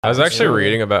I was actually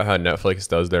reading about how Netflix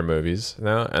does their movies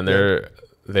now, and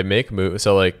they make movies.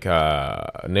 So like, name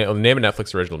a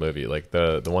Netflix original movie. Like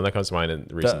the one that comes to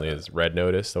mind recently is Red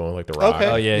Notice, the one with like The Rock.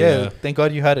 Okay. Oh yeah. Thank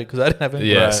God you had it because I didn't have it.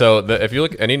 Yeah. Right. So if you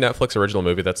look any Netflix original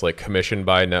movie that's like commissioned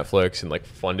by Netflix and like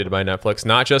funded by Netflix,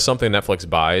 not just something Netflix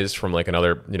buys from like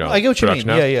another I get what you mean.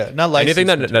 Yeah. Not licensed.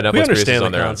 Anything that Netflix produces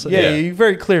on their own. Yeah, you're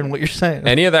very clear in what you're saying.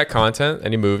 Any of that content,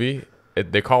 any movie,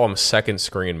 they call them second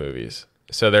screen movies.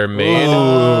 So they're made.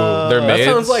 That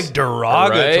sounds like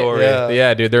derogatory. Right?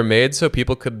 Yeah, dude. They're made so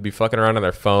people could be fucking around on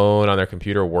their phone, on their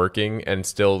computer, working, and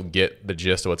still get the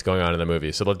gist of what's going on in the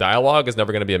movie. So the dialogue is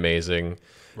never going to be amazing.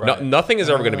 Right. Nothing is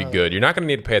ever going to be good. You're not going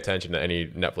to need to pay attention to any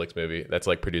Netflix movie that's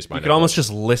like produced by Netflix. You could almost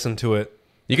just listen to it.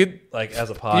 You could like as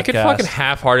a podcast. You could fucking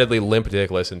half-heartedly limp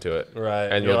dick listen to it, right?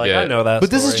 And you're like, I know that.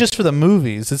 But this is just for the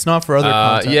movies. It's not for other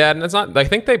content. Yeah, and it's not. I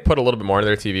think they put a little bit more into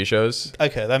their TV shows.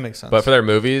 Okay, that makes sense. But for their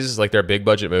movies, like their big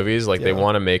budget movies, like they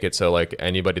want to make it so like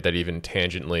anybody that even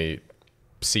tangentially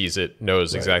sees it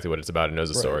knows exactly what it's about and knows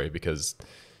the story because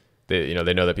they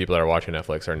know that people that are watching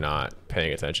Netflix are not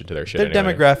paying attention to their shit. Their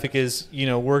anyway. demographic is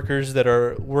workers that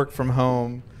are work from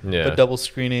home, but double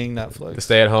screening Netflix. The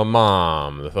stay-at-home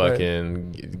mom, the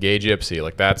fucking gay gypsy,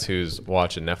 like that's who's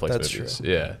watching Netflix movies. True.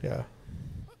 Yeah.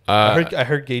 I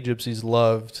heard gay gypsies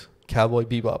loved Cowboy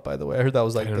Bebop. By the way, I heard that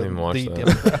was like the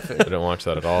demographic. I don't watch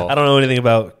that at all. I don't know anything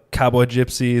about Cowboy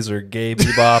Gypsies or Gay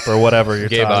Bebop or whatever you're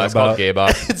talking about. It's called Gay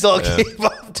Bop. It's all Gay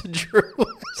Bop to Drew.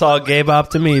 It's all Gay Bop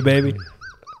to me, baby.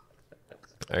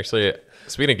 Actually,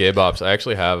 speaking of gay bops, I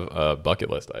actually have a bucket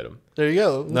list item. There you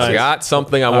go. Nice. I got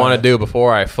something I want to do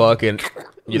before I fucking,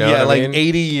 what I mean?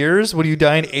 80 years? What are you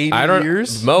dying 80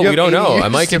 years? Mo, we don't know. I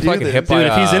might get fucking hit by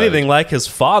if he's anything like his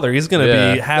father, he's going to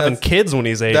be having kids when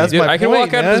he's 80. Dude, I can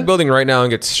walk out of this building right now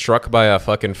and get struck by a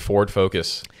fucking Ford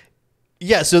Focus.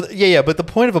 Yeah, but the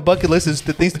point of a bucket list is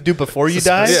the things to do before you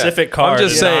die. Specific car. I'm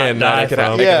just saying that it could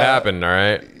happen, all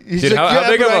right? Dude, how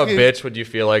big of a bitch would you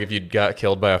feel like if you got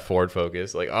killed by a Ford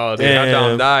Focus? Like, oh, dude, how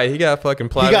Tom die? He got fucking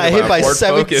plowed. He got hit by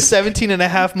 17 and a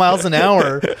half miles an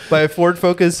hour by a Ford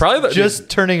Focus just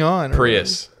turning on.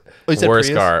 Prius.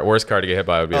 Worst car to get hit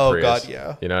by would be a Prius. Oh, God,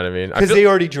 yeah. You know what I mean? Because they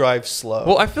already drive slow.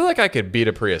 Well, I feel like I could beat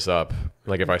a Prius up.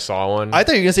 Like if I saw one. I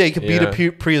thought you were going to say you could beat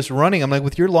a Prius running. I'm like,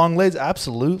 with your long legs,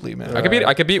 absolutely, man.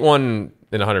 I could beat one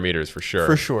in 100 meters for sure.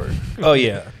 For sure. Oh,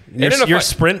 yeah. Your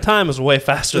sprint time is way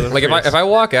faster than like if I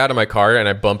walk out of my car and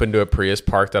I bump into a Prius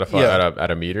parked at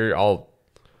a meter, I'll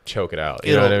choke it out.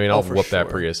 You know what I mean? I'll whoop that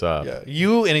Prius up. Yeah.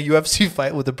 You in a UFC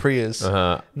fight with a Prius.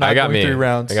 I got me. 3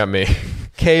 rounds. I got me.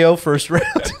 KO first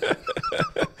round.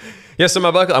 Yeah, so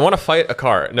my bucket, I want to fight a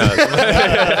car. No.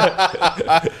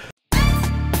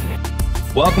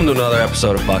 Welcome to another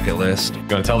episode of Bucket List. You want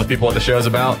to tell the people what the show's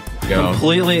about?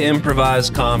 Completely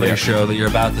improvised comedy show that you're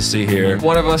about to see here.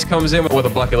 One of us comes in with a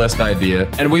bucket list idea,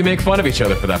 and we make fun of each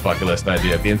other for that bucket list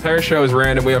idea. The entire show is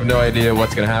random. We have no idea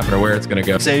what's going to happen or where it's going to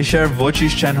go. Seisher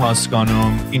ոչինչ չեն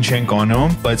հասկանում, ինչ են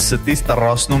կանում, բայց ստից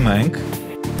տրասնում ենք։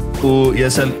 Ու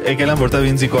ես էլ եկել եմ որտեվ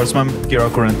ինձ գործում եմ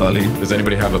կիրակոր են տալի։ Does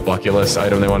anybody have a bucket list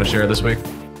item they want to share this week?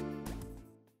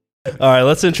 All right,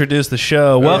 let's introduce the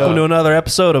show. Welcome to another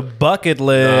episode of Bucket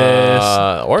List.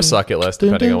 Or Sucket List,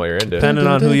 depending on what you're into. Depending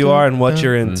on who you are and what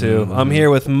you're into. I'm here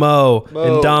with Mo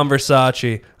and Dom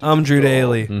Versaci. I'm Drew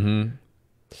Daly.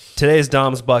 Today's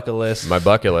Dom's bucket list. My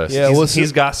bucket list. Yeah,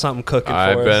 he's got something cooking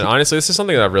for us. Honestly, this is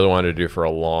something that I've really wanted to do for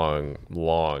a long,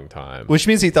 long time. Which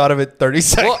means he thought of it 30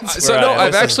 seconds. Well,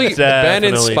 I've actually been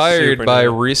inspired by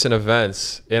recent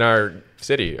events in our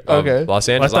city, Los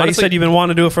Angeles. I thought you said you've been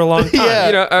wanting to do it for a long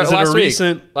time.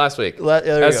 Last week.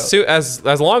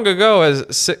 As long ago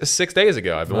as 6 days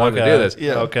ago, I've been wanting to do this.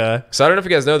 Yeah. Okay. So I don't know if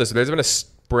you guys know this, but there's been a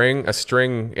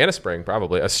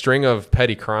string of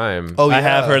petty crime. Oh, yeah. I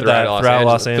have heard that throughout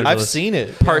Los Angeles. I've seen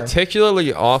it.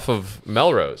 Particularly off of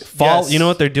Melrose. You know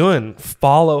what they're doing?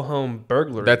 Follow home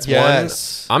burglary. That's one.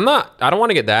 I don't want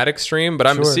to get that extreme, but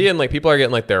I'm seeing like people are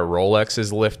getting like their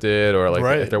Rolexes lifted or like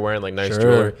if they're wearing like nice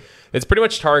jewelry. It's pretty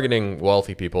much targeting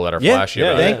wealthy people that are flashy.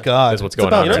 Thank God. That's what's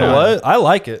going on. You know what? I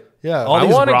like it. Yeah. All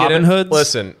these Robin Hoods.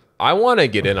 Listen, I want to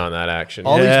get in on that action.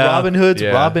 All these Robin Hoods.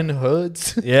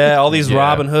 Yeah, all these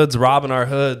Robin Hoods robbing our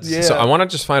hoods. Yeah. So I want to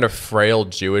just find a frail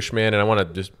Jewish man and I want to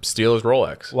just steal his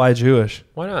Rolex. Why Jewish?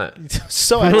 Why not?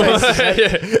 So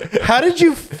how did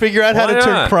you figure out how to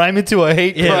turn crime into a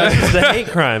hate crime? It's a hate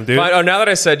crime, dude. Now that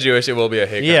I said Jewish, it will be a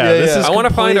hate crime. This is I want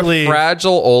to find a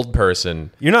fragile old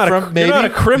person. You're not a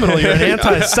criminal. You're an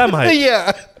anti-Semite.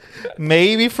 Yeah.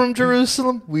 Maybe from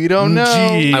Jerusalem. We don't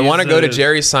know. Jesus. I want to go to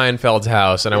Jerry Seinfeld's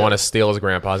house and I want to steal his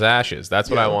grandpa's ashes. That's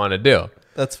what I want to do.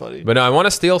 That's funny. But no, I want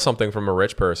to steal something from a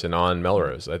rich person on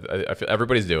Melrose. I feel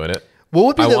everybody's doing it. What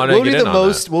would be I wanna get in on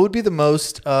most? that. What would be the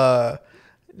most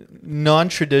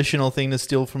non-traditional thing to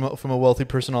steal from a wealthy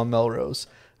person on Melrose?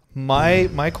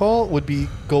 My call would be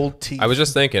gold teeth. I was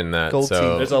just thinking that. Gold So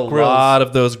teeth. There's a Grills. lot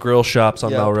of those grill shops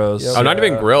on Yep. Melrose. Yep. Oh, not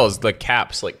even grills, like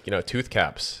caps, like tooth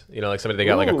caps. Like somebody they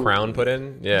got like a Ooh. crown put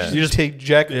in. Yeah, You just take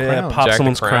Jack Yeah, Crown. pop Jack the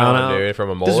someone's crown out. dude, from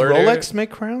a Does molar. Rolex Dude. make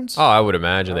crowns? Oh, I would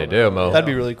imagine they do, Mo. That'd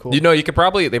be really cool. You could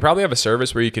they probably have a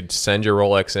service where you could send your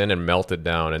Rolex in and melt it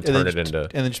down and turn it into. and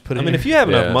then just put it. I mean, in if you have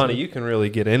Yeah. enough money, you can really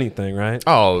get anything, right?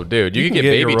 Oh, dude, you You could can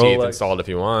get get your baby teeth Rolex. installed if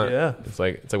you want. Yeah. It's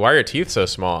like why are your teeth so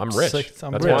small? I'm rich. like,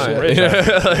 I'm That's rich, why.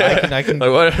 yeah. I can.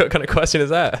 Like, what kind of question is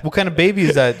that? What kind of baby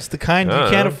is that? It's the kind you I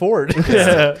don't can't know. afford.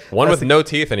 Yeah. One with no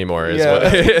teeth anymore is Yeah.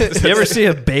 what it is. You ever see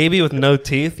a baby with no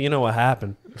teeth? You know what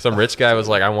happened. Some rich guy was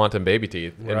like, I want them baby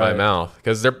teeth in my Right. mouth.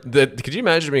 Because could you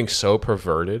imagine being so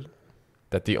perverted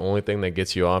that the only thing that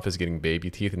gets you off is getting baby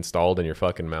teeth installed in your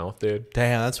fucking mouth, dude?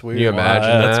 Damn, that's weird. Can you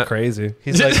imagine That's that? crazy.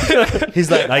 He's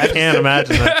like, I can't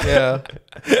imagine that. yeah.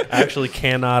 I actually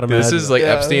cannot imagine. This is like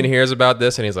Yeah. Epstein hears about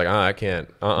this and he's like, I can't.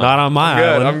 not on my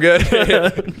island. I'm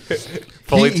good.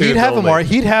 Fully He'd have only.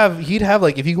 He'd have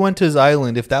like if he went to his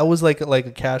island, if that was like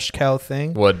a cash cow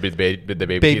thing, What be the baby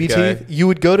baby teeth guy? teeth, you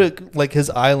would go to like his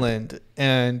island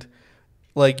and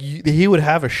like he would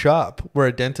have a shop where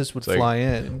a dentist would like, fly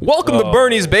in. Welcome to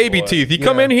Bernie's baby teeth. You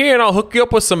come Yeah. in here and I'll hook you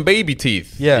up with some baby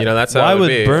teeth. Yeah. That's how Why it would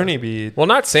be. Bernie be? Well,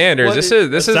 not Sanders. Well, this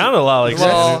It is sounded a lot like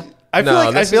well, Sanders. I feel no,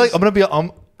 like this I'm is- gonna be.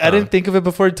 I didn't think of it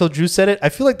before until Drew said it. I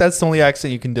feel like that's the only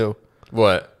accent you can do.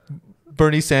 What?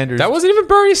 Bernie Sanders. That wasn't even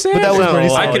Bernie Sanders. that was Bernie I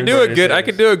Sanders. could do a good. I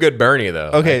could do a good Bernie though.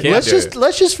 Okay, I can't let's do just it.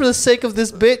 let's just for the sake of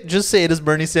this bit, just say it as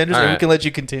Bernie Sanders, All and we right. can let you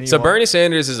continue. So on. Bernie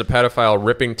Sanders is a pedophile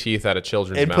ripping teeth out of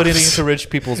children's and mouths. putting it into rich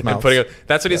people's mouths.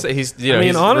 That's what he said. He's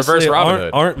he's honestly, reverse Robin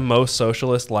Hood. aren't most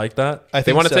socialists like that? I They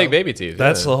think want to so. take baby teeth.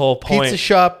 That's yeah. the whole point. Pizza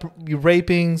shop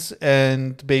rapings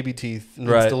and baby teeth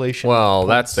Right. installation. Well, points.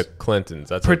 that's the Clintons.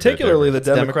 That's a bit Particularly the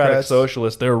different. Democratic Democrats.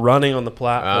 Socialists. They're running on the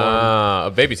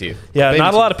platform. Baby teeth. Yeah, Baby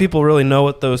not a lot teeth. of people really know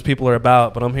what those people are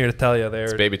about, but I'm here to tell you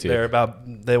they're baby teeth. They're about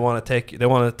they want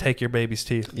to take your baby's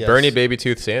teeth. Yes. Bernie Baby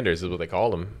Tooth Sanders is what they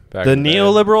called him. Back The in day.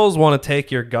 neoliberals want to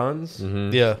take your guns.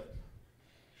 Mm-hmm. Yeah,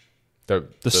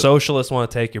 The socialists want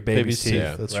to take your baby's baby's teeth. teeth.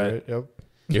 yeah. That's Right. right. Yep.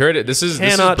 You heard it. This is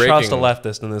Cannot breaking, trust a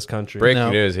leftist in this country. breaking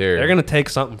No. news here. They're going to take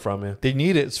something from you. They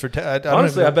need it. It's for.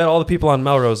 Honestly, I bet all the people on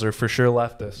Melrose are for sure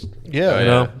leftist. Yeah. Oh, You yeah.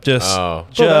 know, just Oh.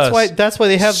 Well, that's why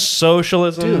they have.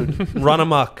 socialism run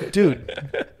amok.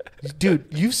 Dude,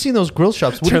 you've seen those grill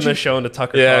shops. What Turn did you, the show into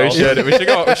Tucker Yeah, we Carlson. should. We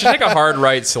should take a hard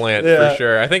right slant Yeah. for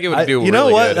sure. I think it would do. You know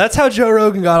really what? Good. That's how Joe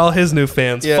Rogan got all his new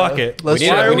fans. Yeah. Fuck it. Let's we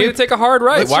need, Why we need to take a hard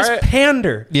right. Let's Why? just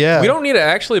pander. Yeah. We don't need to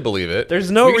actually believe it.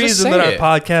 There's no We can just reason say that our it.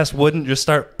 podcast wouldn't just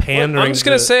start pandering. I'm just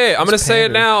gonna say it. I'm gonna say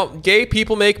it now. Gay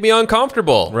people make me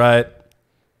uncomfortable. Right.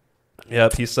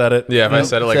 Yep, he said it. Yeah, if I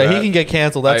said it like so that. he can get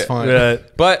canceled. That's fine. Right.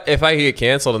 But if I get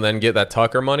canceled and then get that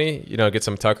Tucker money, get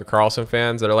some Tucker Carlson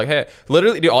fans that are like, hey,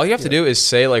 literally, dude, all you have to do is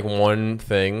say like one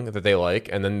thing that they like,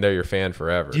 and then they're your fan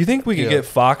forever. Do you think we could Yeah. get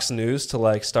Fox News to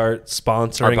like start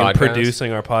sponsoring Our and podcast?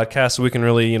 producing our podcast so we can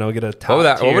really, get a top what would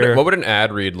that? tier? What would an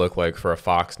ad read look like for a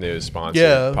Fox News sponsored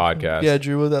Yeah. podcast? Yeah,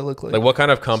 Drew, what would that look like? Like what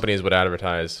kind of companies would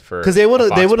advertise for? Because they wouldn't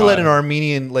let an Pod?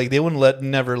 Armenian they wouldn't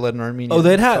never let an Armenian. Oh,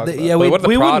 they'd have. talk about Yeah, it. But we, what are the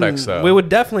we products, wouldn't. though? We would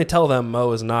definitely tell them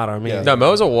Mo is not Armenian. No,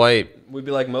 Mo's a white. We'd be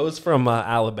like, Mo's from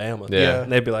Alabama. Yeah.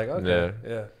 And they'd be like, okay,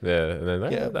 yeah. Yeah, and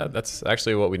then Yeah. that's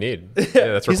actually what we need.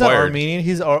 Yeah, that's He's not required. Armenian.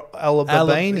 He's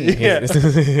Alabamian. Yeah.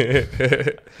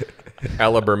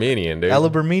 Alabermenian, dude.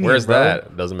 Alabermenian, Where's bro.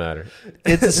 that? Doesn't matter.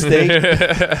 It's a state.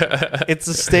 It's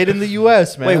a state in the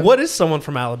U.S., man. Wait, what is someone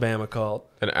from Alabama called?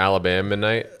 An Alabama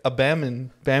night. A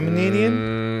Bamanian?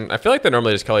 I feel like they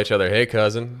normally just call each other, "Hey,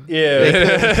 cousin." Yeah.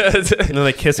 And then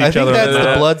they kiss each I think other. that's on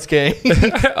the the Bloods gang.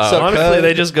 Honestly,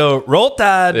 they just go, roll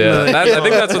tide. Yeah, I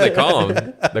think that's what they call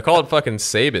them. They call it fucking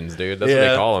Sabins, dude. That's what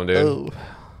Yeah. they call them, dude. Oh.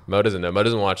 Mo doesn't know. Mo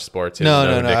doesn't watch sports. He No, doesn't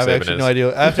know no, who no. Nick I have Saban actually is. no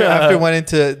idea. After I went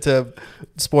into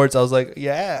sports, I was like,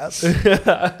 yes,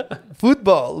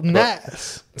 football,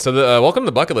 nice. So the welcome to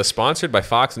the bucket list, sponsored by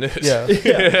Fox News.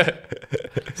 Yeah.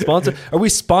 Sponsored? Are we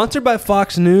sponsored by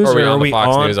Fox News, Or are we or on are the we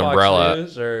Fox on News Fox umbrella?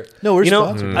 News, or No, we're you know,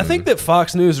 sponsored. I think that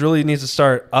Fox News really needs to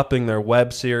start upping their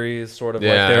web series, sort of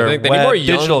Yeah, like their I think they web need more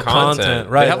young digital content.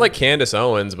 right? They have like Candace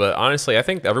Owens, but honestly, I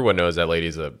think everyone knows that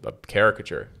lady's a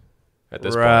caricature at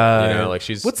this point. Right. Like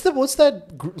she's What's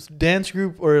that dance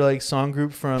group or like song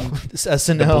group from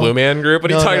SNL? the Blue Man Group.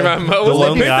 What are you No, talking no. about, Mo? The Let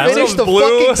Lonely me Island? Finish the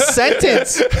Blue. fucking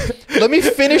sentence. Let me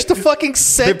finish the fucking They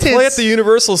sentence. play at the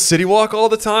Universal City Walk all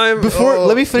the time. Before, Oh.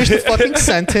 let me finish the fucking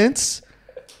sentence.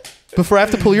 Before I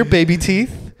have to pull your baby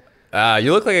teeth.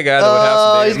 You look like a guy that would have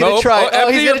some. He's gonna try.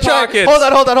 Empty your pockets. Hold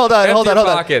on. Empty your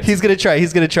pockets. He's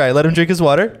gonna try. Let him drink his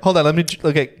water. Hold on. Let me.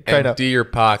 Okay, try now. Empty your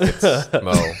pockets,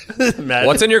 Mo.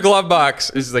 What's in your glove box?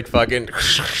 Is like fucking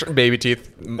baby teeth.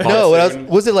 No,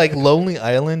 was it like Lonely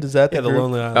Island? Is that the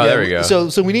Lonely Island? Oh, there we go.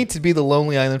 So we need to be the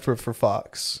Lonely Island for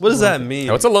Fox. What does that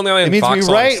mean? What's a Lonely Island? It means Fox we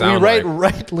song write sound like?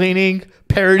 right-leaning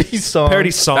parody songs.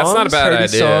 Parody songs? That's not a bad Parody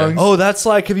idea. songs. Oh, that's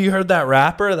like, have you heard that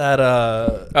rapper that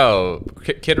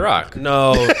Kid Rock.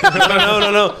 No.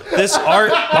 This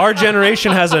our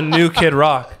generation has a new Kid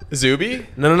Rock. Zuby.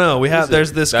 No.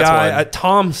 There's this That's guy, one.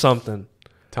 Tom something.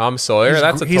 Tom Sawyer.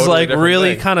 That's a he's totally like different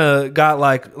really thing. kind of got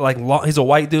like long, he's a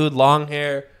white dude, long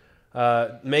hair,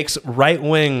 makes right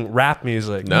wing rap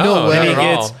music. No way. And he not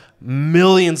at all. gets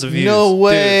millions of views. No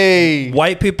way. Dude,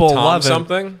 white people Tom love him.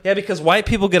 something? Yeah, because white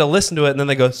people get to listen to it and then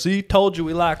they go, "See, told you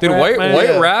we like Dude, rap, white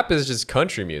man." rap is just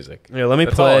country music. Yeah, let me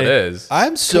That's play. all it is.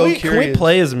 I'm so Can curious. we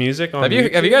play his music on Have you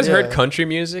YouTube? guys heard Yeah. country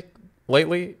music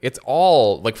lately? It's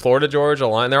all like Florida Georgia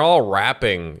line. They're all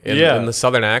rapping in the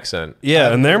southern accent.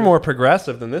 Yeah, and they're more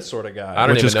progressive than this sort of guy. I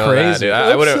don't which even is know crazy. that,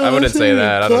 dude. I wouldn't say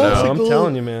that. I don't know. Classical- I'm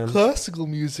telling you, man. Classical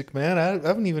music, man. I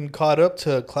haven't even caught up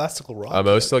to classical rock.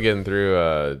 I'm still getting through.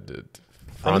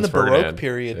 I'm in the Franz Baroque Ferdinand.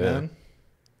 period, Yeah. man.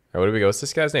 All right, what do we go? What's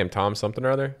this guy's name? Tom something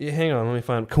or other? Yeah, hang on, let me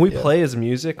find. Can we play his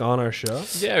music on our show?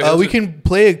 Yeah, We can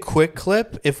play a quick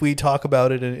clip if we talk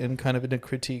about it in kind of in a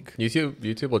critique.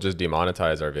 YouTube will just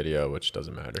demonetize our video, which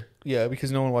doesn't matter. Yeah,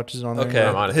 because no one watches it on there. Okay,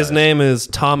 I'm monetized. his name is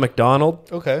Tom MacDonald.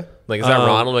 Okay. Like, is that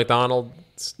Ronald McDonald?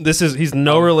 He's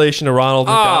no relation to Ronald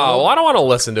Oh, McDonald. well, I don't want to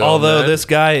listen to him. Although man. this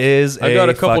guy is I got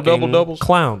a couple fucking double-doubles.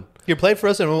 clown. Here, play it for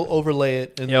us and we'll overlay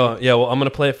it. And Yeah, well, I'm gonna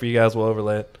play it for you guys. We'll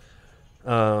overlay it.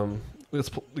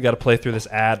 We got to play through this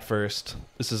ad first.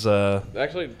 This is a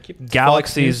Actually, keep.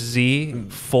 Galaxy Fox Z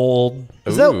Fold.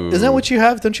 Is that what you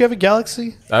have? Don't you have a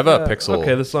Galaxy? I have a Pixel.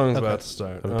 Okay, the song's about to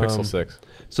start. I have a Pixel 6.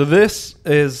 So this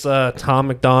is Tom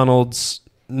MacDonald's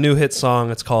new hit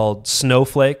song. It's called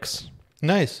Snowflakes.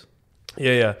 Nice.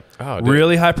 Yeah. Oh, dude.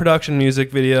 Really high production music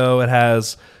video. It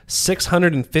has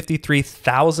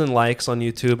 653,000 likes on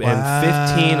YouTube and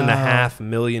 15.5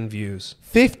 million views.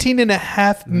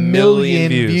 15.5 million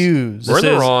views. We're in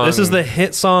the wrong- This is the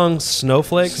hit song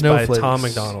Snowflakes by Snowflakes. Tom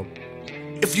MacDonald.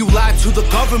 If you lie to the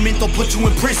government, they'll put you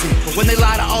in prison. But when they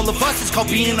lie to all of us, it's called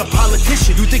being a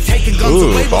politician. You think taking guns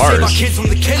Ooh, away will save our bars. kids from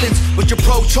the killings, but you're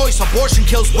pro-choice. Abortion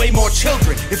kills way more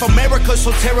children. If America's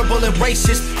so terrible and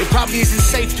racist, it probably isn't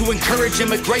safe to encourage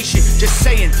immigration. Just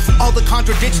saying, all the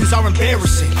contradictions are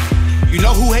embarrassing. You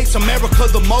know who hates America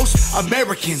the most?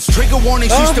 Americans. Trigger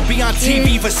warnings used to be on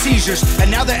TV for seizures,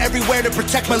 and now they're everywhere to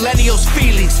protect millennials'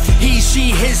 feelings. He,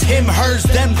 she, his, him, hers,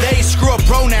 them, they. Screw a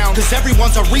pronoun, cause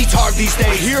everyone's a retard these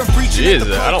days. Hear him preaching at the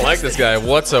Jesus, I don't like this guy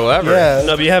whatsoever. Yeah.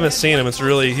 No, but you haven't seen him.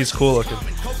 He's cool looking.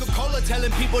 Coca-Cola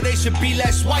telling people they should be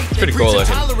less white. Pretty cool looking.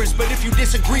 Tolerance, but if you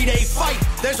disagree, they fight.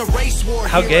 There's a race war.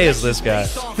 How here. gay is this guy?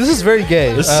 This is very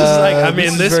gay. This is like, I mean,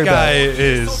 is this very guy bad.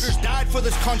 is. Soldiers died for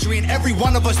this country, and every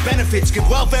one of us benefits. Give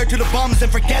welfare to the bums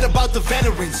and forget about the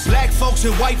veterans. Black folks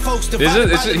and white folks.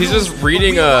 He's just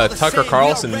reading a Tucker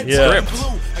Carlson script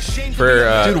for.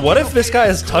 Dude, what if this guy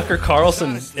is Tucker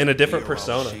Carlson in a different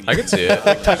persona? I could see it.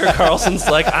 Tucker Carlson's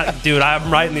like, dude,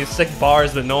 I'm writing these sick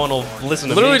bars that no one will listen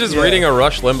to. Literally me. just reading a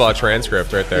Rush Limbaugh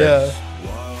transcript right there. Yeah.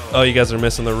 Oh, you guys are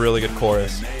missing the really good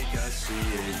chorus.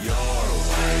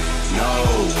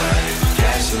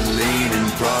 Gasoline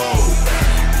and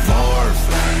more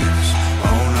flames. Oh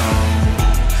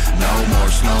no more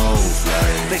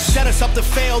snowflakes. They set us up to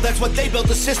fail. That's what they built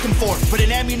the system for. Put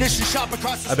an ammunition shop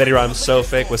across the I bet he rhymes so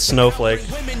fake with snowflake.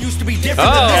 Women used to be different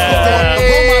Oh. than this before.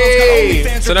 The role models got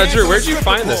OnlyFans So or now, dance Drew, on where'd a you stripper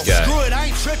find this pole. guy? Screw it, I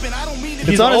ain't tripping. I don't mean it.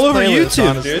 It's on all his over playlist, YouTube,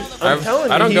 honestly. dude. I'm telling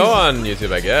you. I don't go he's- on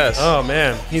YouTube, I guess. Oh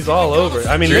man, he's all over.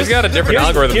 I mean, Drew's got a different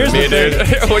algorithm than me, here's the dude.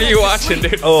 thing. What are you watching,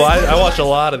 dude? Oh, I watch a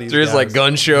lot of these. Drew's guys. like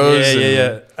gun shows. Yeah, and-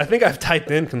 yeah. I think I've typed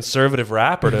in conservative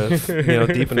rapper to deep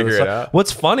into Figure the it out.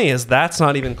 What's funny is that's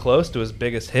not even close to his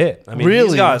biggest hit. I mean, Really?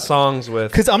 he's got songs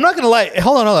with. Because I'm not gonna lie.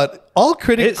 Hold on. All It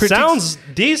critics sounds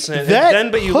decent,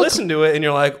 That but you hook- listen to it and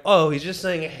you're like, oh, he's just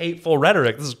saying hateful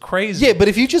rhetoric. This is crazy. Yeah, but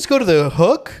if you just go to the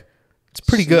hook, it's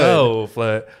pretty good.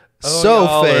 Snowflake. Oh, So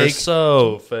y'all are fake.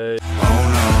 so fake. No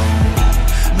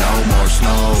more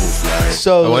snowflakes.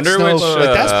 So I wonder which.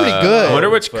 that's pretty good. I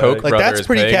wonder which Koch Like, brother that's is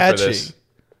pretty paying catchy. for this.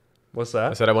 What's I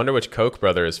that? said, I wonder which Koch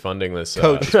brother is funding this,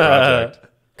 Coach. this project.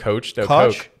 Coach? No,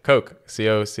 Koch? Koch.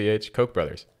 C-O-C-H. Koch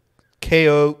brothers.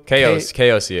 K-O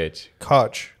K-O-C-H.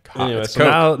 Koch. Anyway, It's so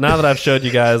Koch. now that I've showed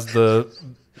you guys the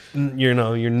you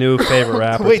know, your new favorite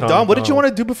rapper. Wait, Tom Dom, what did you MacDonald.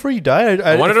 want to do before you died?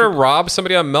 I wanted to rob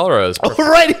somebody on Melrose. Oh,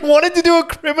 right. He wanted to do a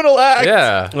criminal act.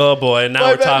 Yeah. Oh boy, now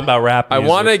My we're bad. talking about rap. I music.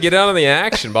 want to get out on the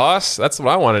action, boss. That's what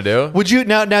I want to do. Would you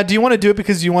now? Do you want to do it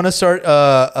because you want to start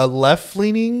a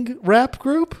left-leaning rap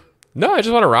group? No, I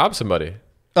just want to rob somebody.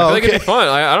 I Oh, feel like it'd okay. be fun.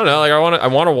 I don't know. Like I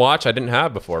want to watch. I didn't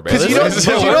have before. Because you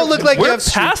basically. don't look like you We're have.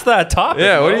 past that topic.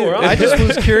 Yeah, what bro. do you- We're on- I just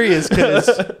was curious because.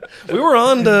 we were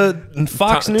on to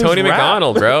Fox News. Tony rap.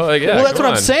 MacDonald, bro. Like, yeah, Well, that's come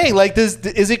what I'm on. saying. Like, is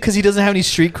it because he doesn't have any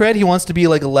street cred? He wants to be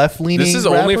like a left-leaning. This is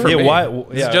only rapper? for Yeah, me. why-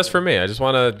 This yeah. is just for me. I just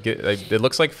want to get. Like, it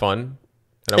looks like fun.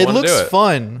 And I It want to looks do it.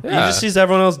 fun. He Yeah. just sees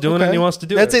everyone else doing it, and Okay. he wants to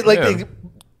do That's it. it. Like Yeah. the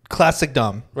classic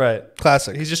dumb. Right.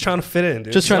 Classic. He's just trying to fit in,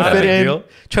 dude. just trying It's to not a fit big in, deal.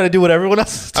 trying to do what everyone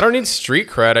else is I don't need street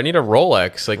cred. I need a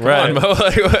Rolex. Like, come Right. on, Mo.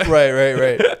 Like, what?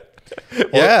 Right.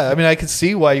 Yeah, I mean, I could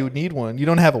see why you would need one. You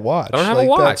don't have a watch. I don't have Like, a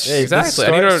watch. that's- Exactly.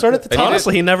 Start at the I need top.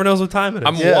 Honestly, he never knows what time it is.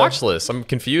 I'm Yeah. watchless. I'm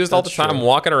confused all the That's time. true. I'm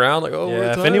walking around like, oh, yeah, what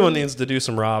if time? anyone needs to do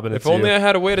some robbing, If it's only you. I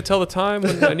had a way to tell the time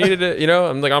when I needed it. You know,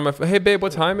 I'm like, hey babe,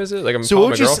 what time is it? Like, I'm So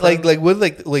calling what would my you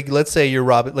girlfriend. like? What let's say you're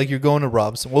robbing, like you're going to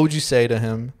rob. So what would you say to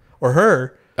him or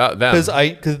her? Them. Because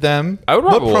them. I would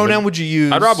rob What a woman. pronoun would you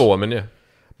use? I'd rob a woman. Yeah.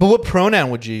 But what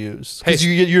pronoun would you use? Because Hey.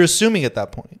 you're assuming at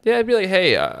that point. Yeah, I'd be like,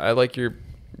 hey, I like your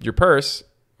purse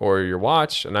or your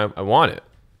watch, and I want it.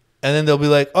 And then they'll be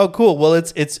like, "Oh, cool. Well,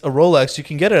 it's a Rolex. You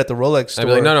can get it at the Rolex store." I'd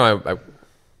be like, no,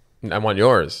 I want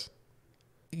yours.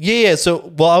 Yeah.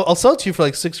 So, well, I'll sell it to you for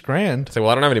like $6,000. It's like, well,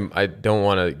 I don't have any. I don't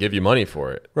want to give you money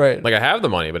for it. Right. Like, I have the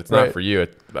money, but it's Right. not for you.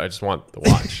 I just want the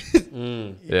watch.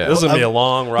 Yeah. This is gonna be a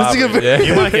long robbery. This is gonna be Yeah.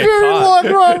 You might get very caught.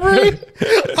 long robbery.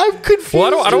 I'm confused.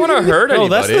 Well, I don't want to hurt No,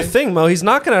 anybody. that's the thing, Mo. He's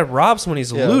not gonna rob someone.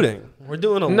 He's Yeah. looting. We're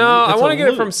doing a No, I it's want a to get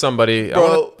it loot. from somebody. Bro,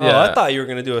 I wanna, Oh, I thought you were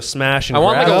gonna do a smash and I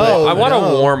want like grab. No, I want no.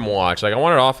 a warm watch. Like, I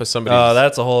want it off of somebody's. Oh,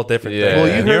 that's a whole different Yeah. thing. Well,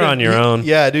 Well, you you're heard on him- your own.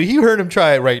 Yeah, dude. You heard him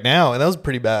try it right now, and that was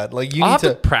pretty bad. Like you I'll need have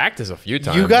to practice a few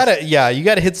times. You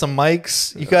gotta hit some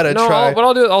mics. You gotta No, try. what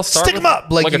I'll start Stick with 'em up.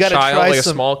 Like, you a gotta child, try like a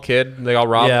some- small kid. Like, I'll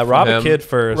rob. Yeah, from rob him. a kid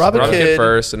first. Rob a Rob a kid. kid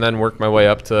first, and then work my way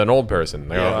up to an old person.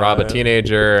 Like, I'll rob a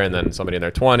teenager, and then somebody in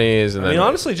their 20s, and I then mean,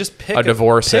 honestly, just pick a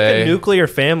divorcee. pick a nuclear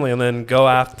family, and then go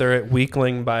after it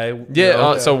weakling by.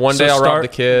 Yeah. So one day I'll rob start the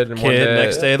kid, and one day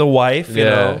next day the wife. You Yeah,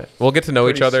 know, we'll get to know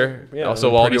each Pretty other. soon- yeah, Also,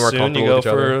 and we'll all pretty be more soon comfortable you go with each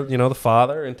other. for the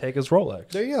father and take his Rolex.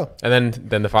 there you go. And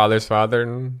then the father's father,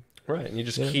 and Right, and you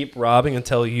just keep robbing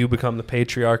until you become the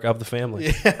patriarch of the family,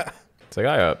 it's like,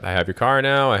 I have your car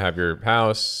now. I have your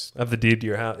house. of the deed to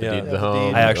your house. Yeah, Deed to the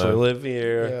home. I actually live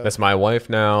here. Yeah. That's my wife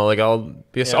now. Like, I'll be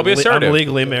Yeah, assertive. I'm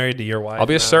legally married to your wife. I'll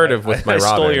be now. assertive with my I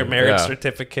stole robbing. your marriage Yeah.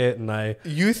 certificate, and I.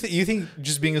 You think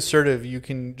just being assertive, you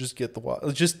can just get the watch?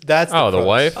 Just that's Oh, the crux.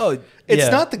 wife? Oh, It's yeah.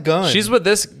 not the gun. She's with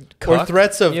this or cuck,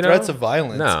 threats of you know?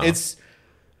 violence. No. It's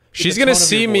She's the gonna tone of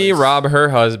see your me voice. rob her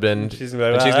husband. She's gonna be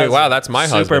and like, she's gonna be, wow, that's my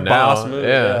super husband boss now. move,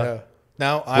 Yeah. yeah.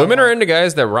 Now Women I are want- into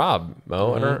guys that rob.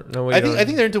 Mo, I don't know. What I you think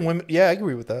don't- they're into women. Yeah, I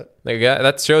agree with that. like, yeah,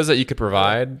 that shows that you could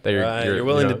provide. That Right, you're you're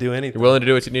willing you to do anything. You're willing to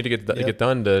do what you need to get Yeah. get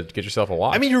done to get yourself a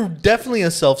watch. I mean, you're definitely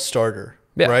a self-starter,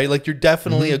 Yeah. right? Like you're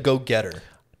definitely a go-getter.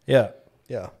 Yeah.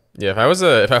 Yeah. yeah. If I was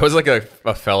like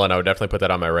a felon, I would definitely put that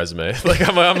on my resume. Like,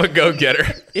 I'm a go getter.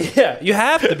 Yeah, you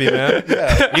have to be, man.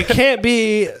 You can't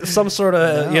be some sort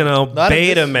of, not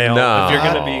beta in this- male No. if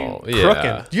you're going to be Yeah.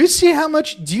 crooking. Do you see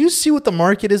do you see what the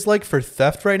market is like for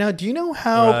theft right now? Do you know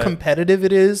how Right. competitive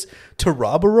it is to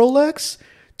rob a Rolex?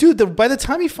 Dude, by the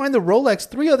time you find the Rolex,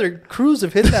 3 other crews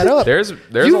have hit that up. There's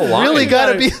you a line. really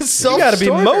gotta be a gotta be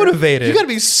self-starter. motivated. You gotta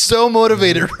be so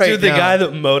motivated right Dude, the now. guy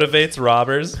that motivates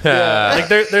robbers. Yeah.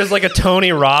 Like there's like a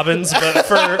Tony Robbins, but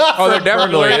for Oh, there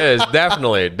definitely is.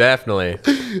 Definitely.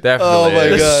 Oh my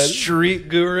the God. street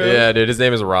guru. Yeah, dude. His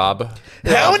name is Rob.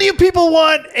 How many people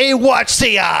want a watch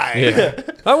CI? Yeah.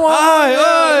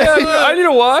 I need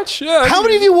a watch. Yeah. How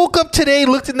many of you woke up today,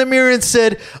 looked in the mirror, and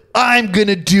said, "I'm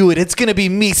gonna do it. It's gonna be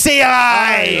me." Say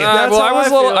I. That's well, how I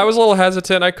feel. I was a little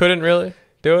hesitant. I couldn't really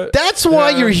do it. That's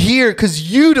why you're here,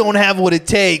 because you don't have what it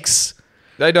takes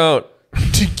I don't.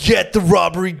 to get the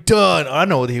robbery done. I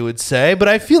know what he would say, but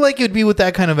I feel like it would be with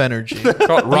that kind of energy.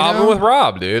 Called Robin with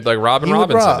Rob, dude. Like, Robin He with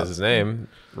Robinson Rob. is his name.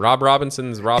 Rob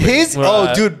Robinson's Robin.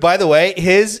 Dude, by the way,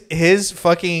 his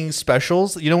fucking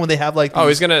specials, you know when they have like Oh,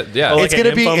 these- he's gonna. Yeah. Oh, like it's an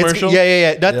gonna be infomercial?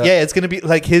 it's gonna be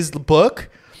like his book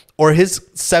or his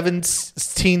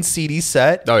 17 CD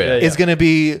set. Oh, yeah. is gonna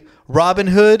be Robin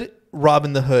Hood,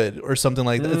 Robin the Hood, or something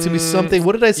like that. It's gonna be something.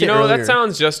 What did I say? You know, earlier? that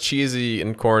sounds just cheesy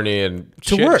and corny and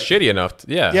To work. shitty enough.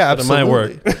 Yeah. yeah, But it might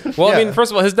absolutely. work. Well, I Yeah. mean,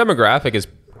 first of all, his demographic is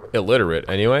illiterate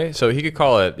anyway, so he could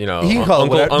call it, He can call it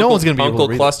whatever. No one's gonna be able to Uncle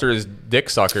read it. Cluster's dick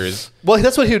suckers. Well,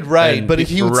 that's what he would write. And But if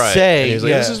he would right. say, And he's like,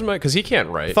 yeah, this is my, because he can't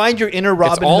write. find your inner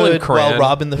Robin all in Hood while crayon.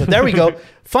 robbing the hood. There we go.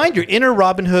 Find your inner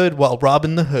Robin Hood while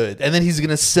robbing the hood, and then he's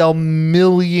gonna sell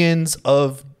millions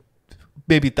of,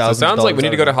 maybe So it thousands. sounds like we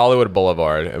need to go to to Hollywood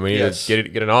Boulevard and we need Yes. to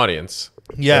get an audience.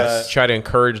 yes, Try to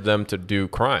encourage them to do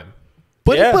crime.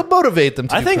 but motivate them.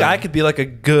 To I do think crime. I could be like a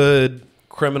good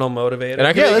criminal motivator. And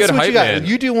I can Yeah, be a that's good what hype you got. man.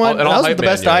 You do one- And I'll those are hype the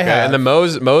man best you, I okay? have. And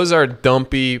the Mo's are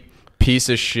dumpy piece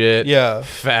of shit. Yeah.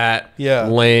 Fat. Yeah.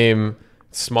 Lame.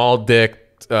 Small dick.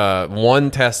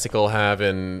 One testicle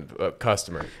having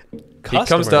customer. He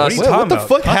comes to What us. are you Wait, what talking the about?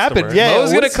 fuck Customer? happened? Yeah, Mo's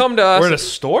gonna what's- come to us. We're in a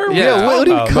store. What Yeah, are you what talking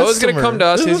do you about? cut- Mo's gonna come to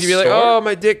us. This He's is gonna be like, a store? "Oh,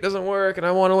 my dick doesn't work, and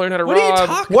I want to learn how to What are you rob."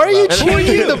 talking Why are you about?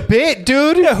 changing the bit,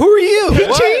 dude? Yeah, who are you? He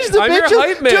What? changed the I'm bit. your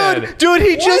hype man. Dude,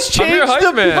 he just I'm your changed hype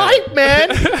the man. hype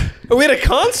man. Are we at a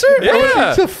concert? Yeah.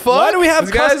 What the fuck? Why do we have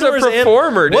This guy's a customers and-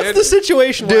 performer, dude. What's the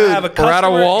situation where Dude, I have a We're at a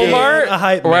customer Walmart. and a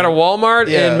hype We're at a man? Walmart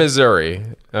Yeah. in Missouri.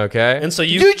 Okay. And so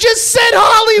You just said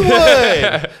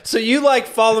Hollywood. so you like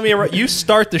follow me around. You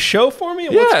start the show for me.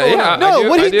 Yeah, going yeah. on? No, I do-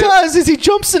 what I he do. does is he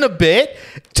jumps in a bit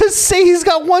to say he's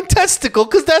got one testicle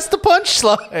because that's the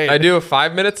punchline. I do a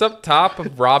 5 minutes up top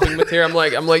of robbing material.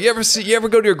 I'm like, you ever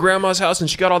go to your grandma's house and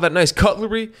she got all that nice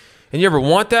cutlery, and you ever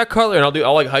want that cutlery? And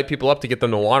I'll like hype people up to get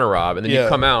them to want to rob, and then Yeah. you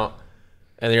come out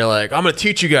and you're like, I'm gonna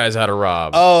teach you guys how to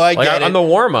rob. Oh, I like, get it. I'm the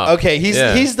warm up. Okay,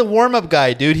 he's the warm up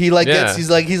guy, dude. He like Yeah. gets he's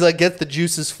like gets the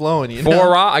juices flowing. You for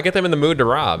know? rob. I get them in the mood to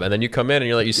rob, and then you come in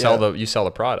and you sell Yeah. you sell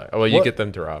the product. Oh, well, you What? get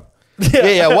them to rob.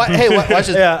 Yeah. Watch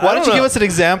this. Yeah, I Why don't don't you give know. us an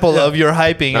example of your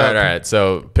hyping All up? right.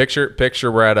 So picture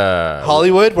we're at a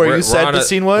Hollywood, where you we're said on the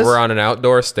scene was? We're on an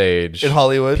outdoor stage In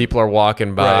Hollywood. People are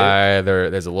walking by. Right.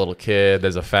 There's a little kid.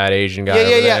 There's a fat Asian guy Yeah,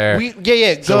 over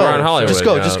there. Go. So we're on Hollywood. Just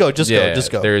go. you know? Just go. Just Yeah, go.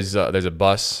 Just go. There's a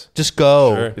bus. Just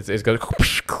go. It's going.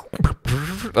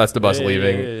 That's the bus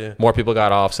leaving. yeah. More people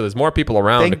got off, so there's more people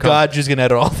around. to Thank come. God you're gonna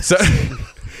edit all this.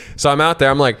 So I'm out there.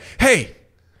 I'm like, hey,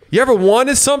 you ever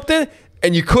wanted something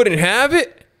and you couldn't have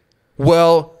it?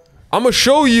 Well, I'm gonna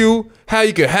show you how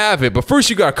you could have it, but first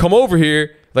you gotta come over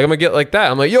here. Like I'm gonna get like that.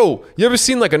 I'm like, yo, you ever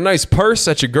seen like a nice purse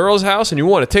at your girl's house and you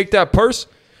want to take that purse?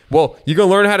 Well, you're gonna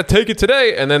learn how to take it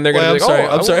today, and then they're gonna Wait, be I'm like, sorry,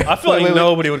 oh, I'm sorry. I feel like Wait.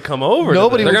 nobody would come over.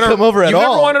 Nobody to would this. come over at you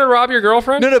all. ever wanted to rob your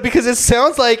girlfriend? No, because it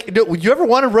sounds like you ever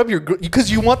want to rub your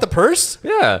because you want the purse.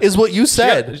 Yeah. is what you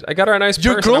said. I got her a nice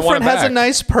Your purse. and I want girlfriend it has a back.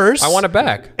 nice purse. I want it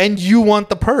back. and you want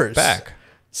the purse Back.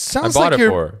 Sounds I bought like it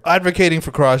you're for her. advocating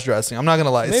for cross dressing. I'm not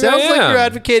gonna lie. It Maybe sounds I like am. you're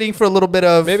advocating for a little bit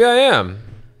of Maybe I am.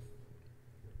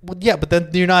 Well, yeah, but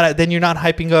then you're not. Then you're not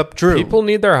hyping up Drew. People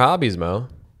need their hobbies, Mo.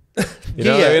 You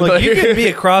know what I Yeah, mean? Look, Like- you can be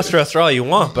a cross-dresser all you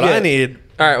want, but Yeah. I need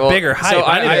All right, well, bigger hype. so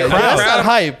I need a the crowd. That's crowd- not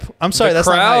hype. I'm sorry. the That's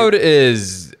crowd not hype.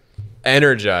 is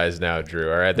energized now,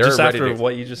 Drew. All right, they're Just ready after to,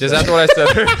 what you just just said. after what I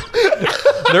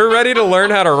said. They're ready to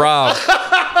learn how to rob.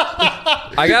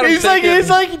 I got. He's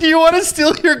like, do you want to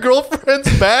steal your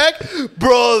girlfriend's bag,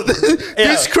 bro?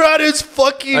 This crowd is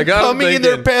fucking I got him coming in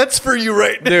their thinking, pants for you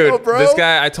right now, dude. bro. This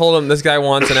guy. I told him this guy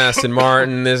wants an Aston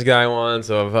Martin. This guy wants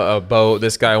a boat.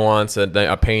 This guy wants a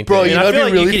painting. Bro, And you know, I it'd feel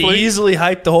be like really you could funny. easily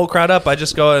hype the whole crowd up by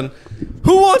just going,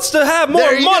 "Who wants to have more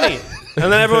There you money?" go. And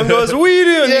then everyone goes, "What are you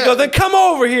doing?" Yeah. You go, "Then come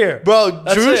over here, Bro,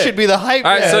 That's Drew it. should be the hype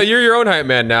All right, man. so you're your own hype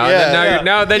man now. Yeah, And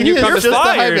now then you You're come just to the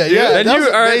hype fired, man. dude. Yeah, Then that you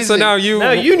was all right. So amazing. now you.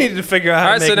 Now you need to figure out how All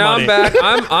to right, make so now money. I'm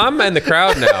back. I'm in the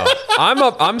crowd now.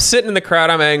 I'm sitting in the crowd.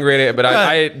 I'm angry at it, but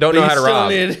I don't know You how to still rob.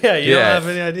 need- yeah, you don't have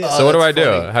any idea. So what do I that's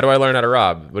do? funny. How do I learn how to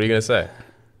rob? What are you gonna say?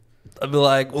 I'd be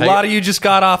like, well, a lot of you just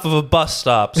got off of a bus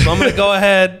stop, so I'm going to go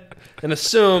ahead and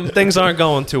assume things aren't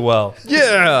going too well.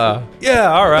 Yeah, Yeah,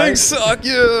 all right. things suck.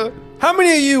 Yeah, How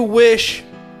many of you wish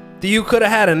that you could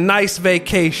have had a nice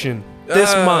vacation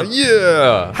this month?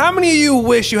 Yeah. How many of you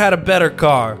wish you had a better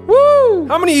car? Woo.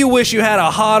 How many of you wish you had a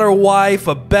hotter wife,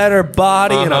 a better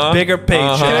body, and a bigger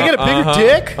paycheck? Can I get a bigger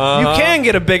dick? You can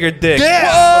get a bigger dick.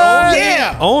 Yeah.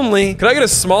 Yeah. Only Can I get a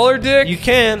smaller dick? you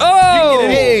can. Oh!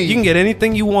 You can get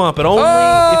anything you want, but only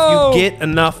Oh! if you get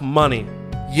enough money.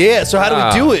 Yeah. So how do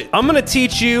we do it? I'm gonna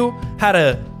teach you how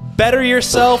to better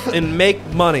yourself and make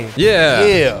money Yeah.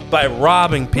 Yeah. by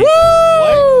robbing people.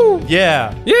 Woo!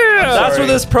 Yeah. Yeah. That's what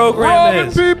this program Robbing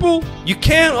is. people. You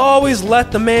can't always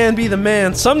let the man be the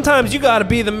man. Sometimes you gotta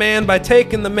be the man by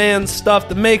taking the man's stuff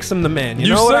that makes him the man. You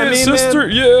know what I mean, sister?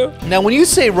 man? Yeah. Now, when you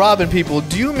say robbing people,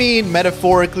 do you mean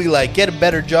metaphorically like get a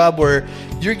better job where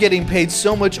you're getting paid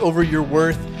so much over your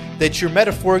worth that you're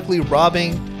metaphorically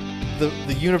robbing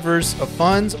the universe of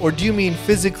funds, or do you mean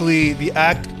physically the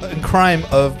act and crime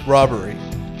of robbery?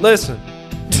 Listen,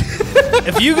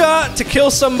 if you got to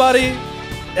kill somebody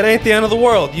it ain't the end of the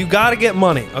world. You got to get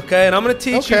money, okay? And I'm going to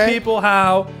teach you people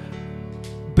how.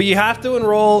 But you have to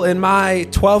enroll in my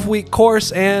 12-week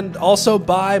course and also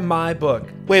buy my book.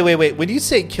 Wait. When you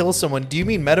say kill someone, do you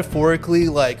mean metaphorically,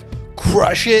 like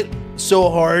crush it so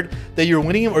hard that you're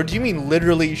winning them, or do you mean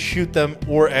literally shoot them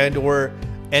or end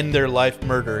their life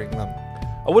murdering them?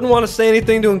 I wouldn't want to say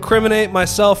anything to incriminate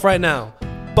myself right now,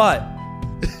 but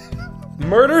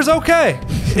murder's okay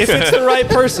if it's the right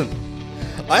person.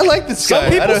 I like this guy.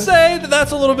 Some people say that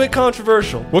that's a little bit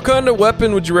controversial. What kind of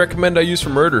weapon would you recommend I use for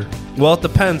murder? Well, it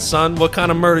depends, son. What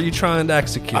kind of murder you trying to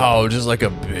execute? Oh, just like a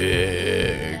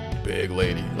big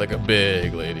lady. Like a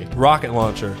big lady. Rocket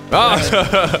launcher. Oh.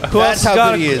 That's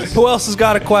how good he is. Who else has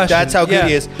got a question? That's how good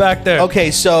he is. Back there. Okay,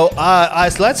 so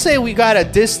let's say we got a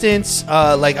distance.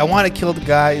 Like I want to kill the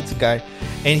guy. It's a guy,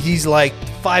 and he's like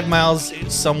 5 miles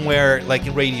somewhere, like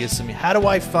in radius of me. How do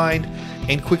I find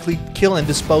and quickly kill and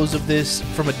dispose of this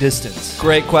from a distance?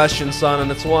 Great question, son,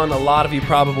 and it's one a lot of you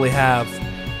probably have.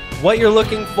 What you're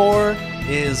looking for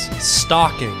is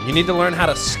stalking. You need to learn how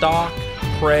to stalk,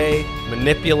 prey,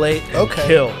 manipulate, and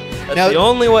kill. That's Now- the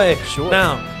only way. Sure.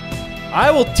 Now, I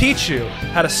will teach you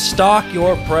how to stalk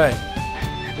your prey.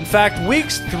 In fact,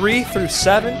 weeks 3 through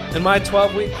 7 in my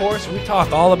 12-week course, we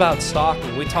talk all about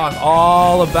stalking. We talk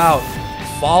all about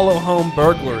follow home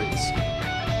burglaries.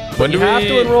 When You have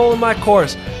to enroll in my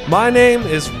course. My name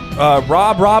is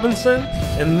Rob Robinson,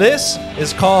 and this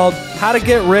is called How to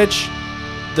Get Rich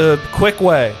the Quick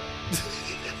Way.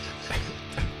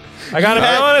 I gotta be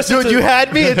honest, Dude, you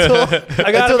had me until that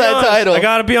title. I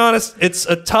gotta be honest. It's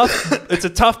a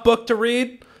tough book to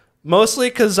read, mostly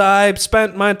because I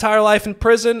spent my entire life in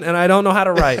prison and I don't know how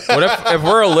to write. What if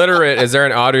we're illiterate? Is there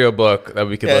an audiobook that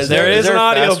we could listen there to? is an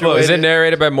audiobook. Is it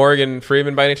narrated by Morgan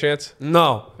Freeman by any chance?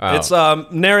 No, Oh. it's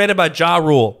narrated by Ja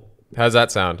Rule. How's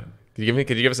that sound? Could you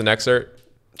give us an excerpt?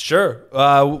 Sure.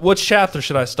 Which chapter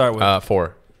should I start with?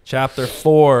 4. Chapter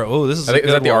 4. Oh, this is I think a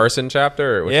is good that the one. arson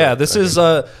chapter? Or which Yeah, one? this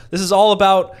Okay. is all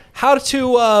about how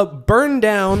to burn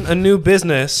down a new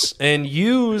business and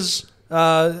use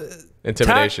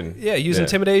Intimidation. use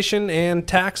intimidation and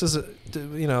taxes.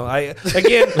 These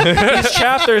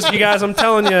chapters, you guys. I'm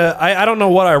telling you, I don't know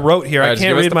what I wrote here. All I right, just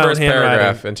can't give us read the my own first handwriting.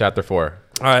 paragraph in chapter 4.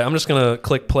 All right, I'm just gonna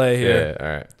click play here. Yeah,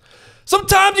 all right.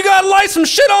 Sometimes you gotta light some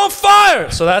shit on fire.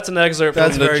 So that's an excerpt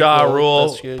That's from the very Ja cool. Rule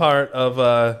That's good. part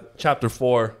of chapter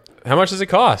 4. How much does it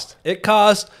cost? It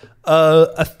cost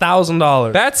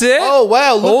 $1,000. That's it? Oh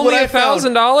wow! Look Only what I found.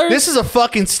 $1,000? This is a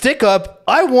fucking stick up.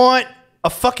 I want a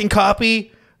fucking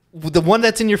copy, the one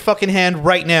that's in your fucking hand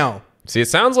right now. See, it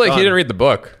sounds like he didn't read the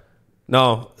book.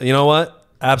 No, you know what?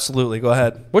 Absolutely. Go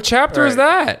ahead. What chapter is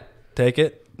that? Take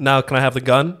it. Now, can I have the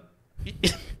gun?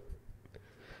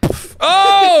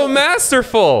 Oh,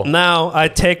 masterful. Now, I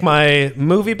take my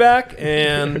movie back,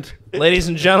 and ladies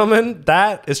and gentlemen,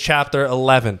 that is chapter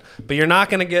 11. But you're not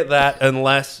going to get that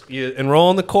unless you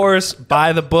enroll in the course,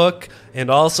 buy the book,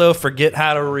 and also forget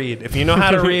how to read. If you know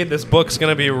how to read, this book's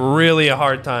going to be really a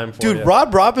hard time for you. Dude,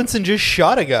 Rob Robinson just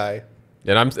shot a guy.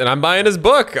 And I'm buying his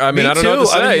book. I mean, Me I don't too. know what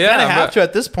to say. I mean, you yeah, kind of have but to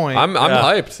at this point. I'm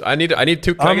hyped. I need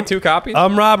two. Can I get 2 copies?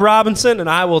 I'm Rob Robinson, and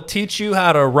I will teach you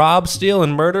how to rob, steal,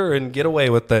 and murder and get away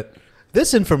with it.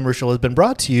 This infomercial has been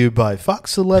brought to you by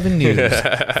Fox 11 News.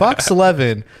 Fox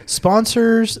 11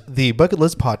 sponsors the Bucket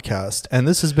List podcast, and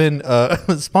this has been a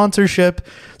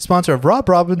sponsor of Rob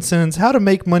Robinson's How to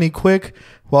Make Money Quick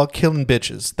While Killing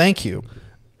Bitches. Thank you.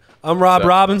 I'm Rob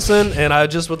Robinson, and I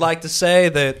just would like to say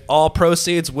that all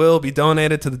proceeds will be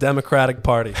donated to the Democratic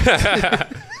Party.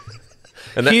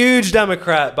 And that- Huge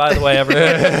Democrat, by the way,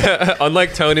 everyone.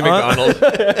 Unlike Tony MacDonald.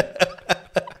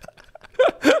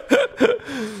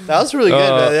 That was really good.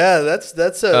 Man. Yeah, that's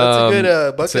a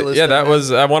good bucket list. Yeah, that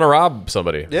was. I want to rob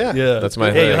somebody. Yeah. Yeah, That's my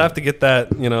Hey, thing. you'll have to get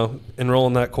that. Enroll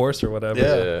in that course or whatever.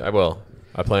 Yeah. I will.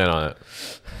 I plan on it.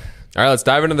 All right, let's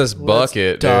dive into this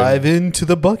bucket. Dive into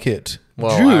the bucket.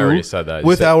 Well, Drew, I already said that. You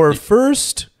with said- our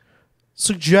first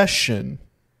suggestion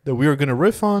that we are going to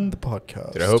riff on the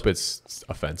podcast. Dude, I hope it's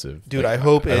offensive. Dude, Like, I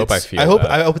hope I it's. feel I hope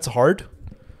that. it's hard.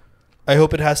 I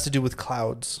hope it has to do with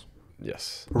clouds,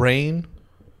 Yes. rain,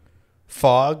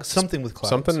 fog, something with clouds.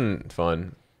 Something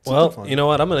fun. Well, fun. you know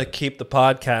what? I'm going to keep the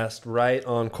podcast right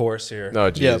on course here. Oh,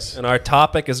 jeez. And our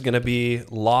topic is going to be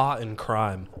law and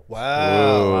crime.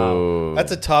 Wow. Ooh.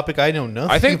 That's a topic I know nothing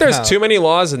I think there's about. too many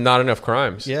laws and not enough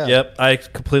crimes. Yeah. Yep, I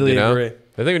completely You know? agree.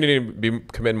 I think we need to be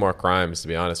committing more crimes, to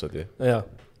be honest with you. Yeah.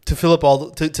 To fill up all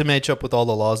to match up with all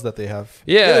the laws that they have.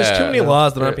 Yeah. There's too many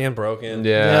laws that aren't being broken.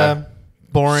 Yeah.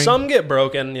 Boring. Some get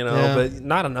broken, Yeah. but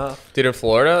not enough. Dude, in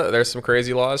Florida, there's some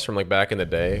crazy laws from like back in the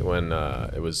day when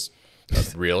it was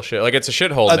real shit. Like it's a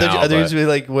shithole I now. thought but- used to be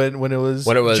like when it was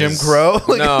Jim was- Crow.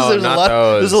 Like, No, there's not a lot.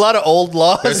 those. There's a lot of old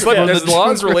laws. There's from the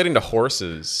laws Jim Crow. relating to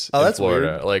horses Oh, in that's Florida.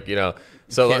 weird. Like, you know,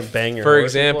 so can't like, bang your for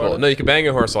horse in example, Florida? no, you can bang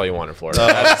your horse all you want in Florida.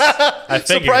 I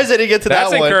figured. Surprised I didn't get to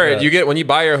That's that one. encouraged. You get when you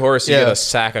buy your horse, you Yeah. get a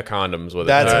sack of condoms with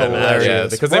That's it. hilarious. Yeah,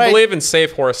 because they Right. believe in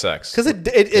safe horse sex. Because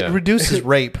it Yeah. reduces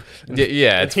rape.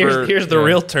 Yeah, it's for, Here's the yeah.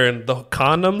 real turn. The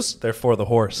condoms, they're for the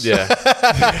horse. Yeah.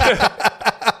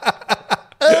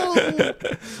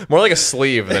 More like a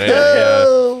sleeve than anything.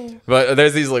 Yeah. But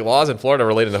there's these like laws in Florida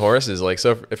related to horses. Like,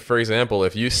 so if, for example,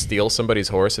 if you steal somebody's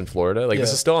horse in Florida, like this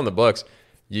Yeah. is still on the books,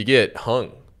 you get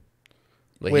hung.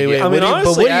 Like, Wait, you wait. get I mean, What do you- but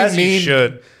honestly, what do you as you mean?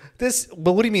 should.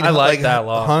 But what do you mean? I like that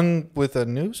law. Hung with a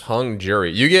noose? hung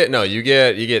jury. You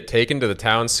get taken to the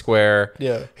town square.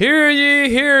 Yeah. Hear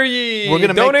ye. We're gonna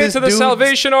make donate this to the dude's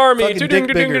Salvation Army. fucking dick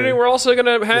bigger. We're also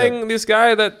gonna hang this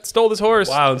guy that stole this horse.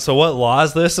 Wow. And so what law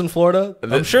is this in Florida?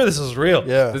 I'm sure this is real.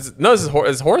 Yeah. This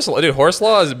is horse law. Dude, horse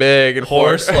law is big. In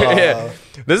Horse Florida. law. Yeah.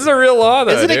 This is a real law,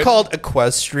 though. Isn't it dude. called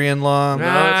equestrian law? it's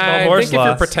called I horse think if you're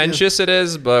laws. pretentious, it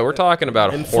is, but we're talking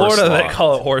about In horse Florida, law. they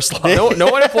call it horse law. no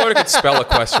one in Florida could spell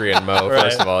equestrian, Mo. Right.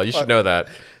 First of all, you should know that.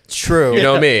 It's true. You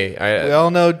know me. We all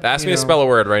know. Ask you me to know, spell a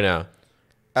word right now.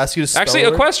 Ask you to spell Actually,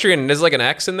 it? equestrian, there's like an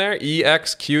X in there.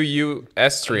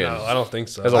 EXQU-estrian. No, I don't think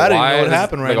so. There's a I didn't Y, know what there's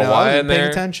happened right like a now. I Y wasn't in paying there.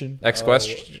 attention.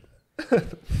 Ex-question.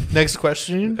 Next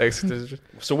question.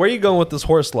 So where are you going with this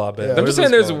horse law, Ben? I'm just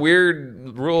saying there's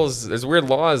weird rules, there's weird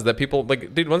laws that people,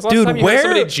 like, dude, when's the last Dude, time you where had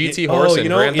somebody GT horse in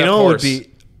Grand Theft what would Horse? be?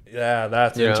 Yeah,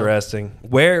 that's You know? interesting.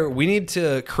 Where we need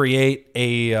to create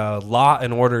a Law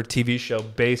and Order TV show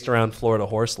based around Florida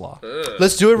horse law.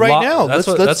 Let's do it right Law- now. that's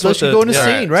Let's what- that's what you the- go in a yeah,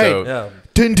 scene, right, right? so- Yeah.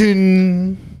 Dun,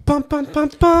 dun. Bum, bum, bum,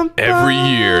 bum, Every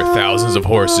year, thousands of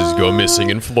horses go missing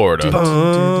in Florida,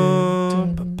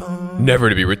 never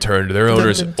to be returned to their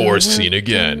owners or seen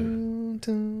again.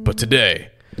 But today,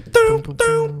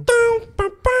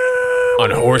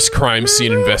 on Horse Crime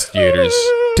Scene Investigators,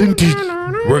 Dun,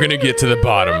 dun. we're going to get to the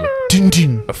bottom Dun,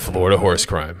 dun. of Florida horse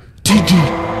crime. Dun,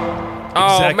 dun.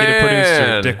 Oh, Executive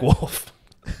producer Dick Wolf.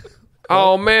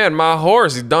 Oh, man, my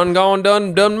horse is done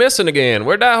missing again.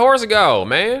 Where'd that horse go,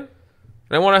 man?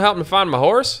 They want to help me find my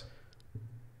horse?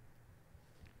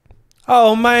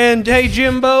 Oh man, hey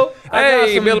Jimbo.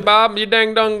 Hey, Billy Bob, you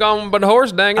dang done gone but the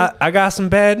horse danging. I got some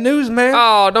bad news, man.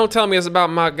 Oh, don't tell me it's about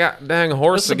my dang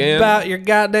horse It's again. about your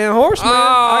goddamn horse, man.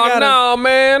 Oh, no,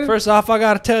 man. First off, I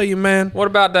gotta tell you, man. What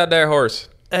about that there horse?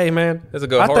 Hey, man. It's a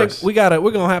good I horse. think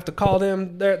we're gonna have to call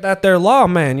them that their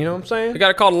lawman. You know what I'm saying? You got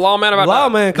to call the lawman about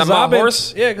Lawman, that because my I've been,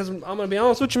 horse? yeah, because I'm gonna be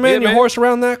honest with you, man. Yeah, Your man. horse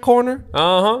around that corner,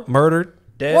 Uh-huh. murdered,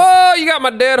 dead. Whoa, you got my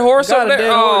dead horse Got over a there?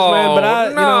 dead horse, man. But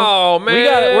Oh, no,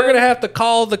 man. we're gonna have to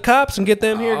call the cops and get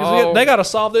them here because Oh. they gotta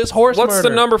solve this horse What's murder.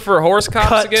 the number for horse cops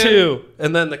Cut again? 2,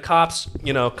 and then the cops,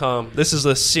 come. This is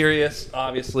a serious,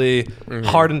 obviously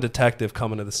hardened detective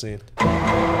coming to the scene.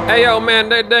 Hey, yo, man,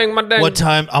 they dang my dang. What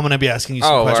time? I'm gonna be asking you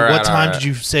some Oh, questions. all right, What time all right. did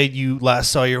you say you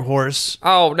last saw your horse?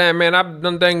 Oh, damn, man, I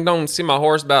don't see my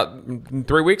horse about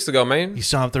 3 weeks ago, man. You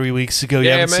saw him 3 weeks ago. You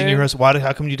Yeah, haven't seen man. your horse.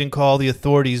 How come you didn't call the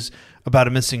authorities about a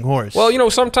missing horse? Well,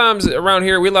 sometimes around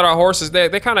here we let our horses. They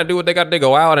kind of do what they got. They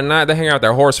go out at night. They hang out with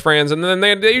their horse friends, and then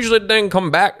they usually then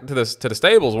come back to the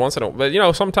stables once in a. But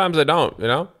sometimes they don't.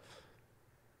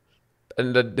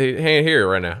 And they ain't here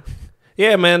right now.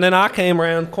 Yeah, man. Then I came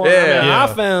around the corner. Yeah.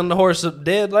 I found the horse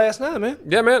dead last night, man.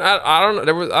 Yeah, man. I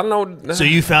don't. I don't know. So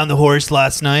you found the horse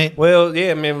last night? Well,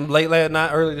 yeah, man. Late last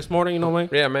night, early this morning. You know what I mean?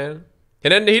 Yeah, man.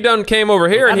 And then he done came over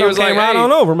here, and he done was came like, right hey,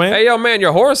 on over, man. Hey, yo, man,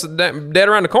 your horse is dead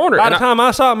around the corner. By And the time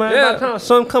I saw it, man, Yeah. by the time the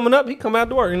sun coming up, he come out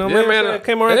to work. You know what I Yeah, mean? man. So I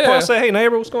came around the Yeah. corner and said, "Hey,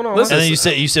 neighbor, what's going on?" Listen, man? And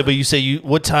then you said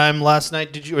what time last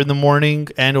night did you, or in the morning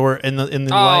and or in the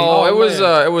Oh, night? it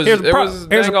was. Here's It the was.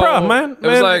 here's the dang problem, old- man. It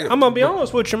was Man, like I'm gonna be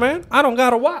honest with you, man. I don't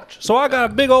got a watch, so I got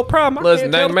a big old problem. I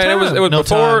Listen, can't tell dang, the man, it was time. No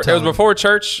before time. before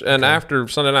church and after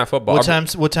Sunday night football. What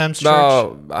time's church?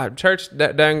 No, church.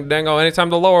 Dango. Anytime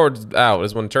the Lord's out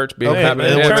is when church be Okay, happening. man,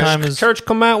 Yeah, what man. time is- church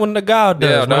come out when the God does.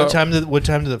 Yeah, man. no. What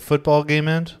time did the football game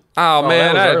end? Oh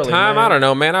man, that was at early, time man. I don't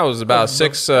know, man. I was about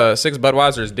six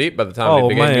Budweisers deep by the time Oh,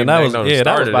 the game man, that was- started. yeah,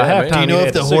 that was by man. halftime. Do you know yeah,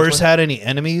 if the the horse six had any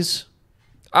enemies?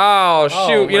 Oh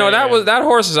shoot, man. that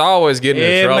horse is always getting in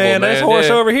Yeah, trouble, man, man. this horse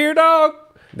yeah. over here, dog.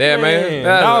 Yeah, man.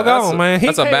 Doggone, man. He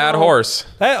That's a came bad on- horse.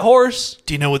 That horse.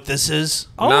 Do you know what this is?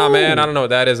 Nah, Oh. man, I don't know what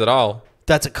that is at all.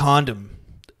 That's a condom.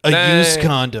 A Dang. used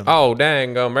condom. Oh,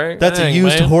 dang, go, man. That's a dang,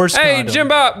 used man. horse Hey, condom. Jim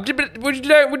Bob, would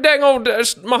you dang on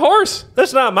my horse?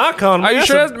 That's not my condom. Are you that's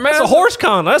sure a, that's- man, that's a horse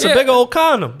condom. That's yeah. a big old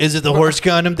condom. Is it the horse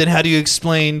condom? Then how do you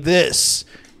explain this?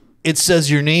 It says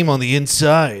your name on the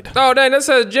inside. Oh, dang, that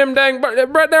says Jim Dang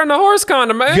right there in the horse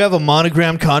condom, man. You have a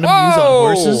monogram condom used on Whoa.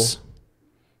 horses?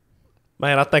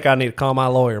 Man, I think I need to call my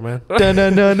lawyer, man. Dun,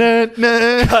 dun, dun, dun, dun.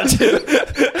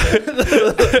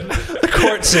 The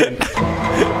court scene.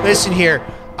 Listen here.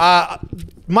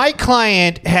 My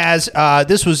client has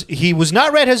he was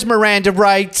not read his Miranda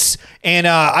rights, and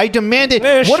I demanded.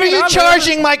 Man, what are shit, you I'm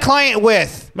charging my client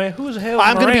with? Man, who's the hell?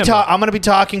 I'm gonna be Miranda? I'm gonna be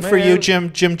talking for Man, you,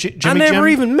 Jimmy I never Jim.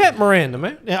 even met Miranda,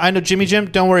 man. Yeah, I know Jimmy Jim.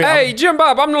 Don't worry. Hey, Jim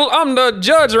Bob, I'm the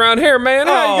judge around here, man.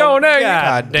 How you going? Dang,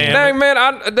 God damn dang,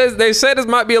 man. They said this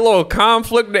might be a little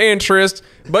conflict of interest,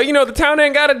 but you know the town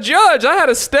ain't got a judge. I had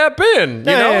to step in. You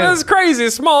know, Yeah. this is crazy.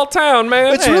 Small town,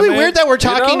 man. It's Hey, really man. weird that we're You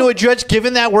talking know? to a judge,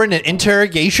 given that we're in an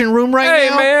interrogation room right Hey,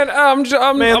 now. man,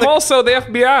 I'm also the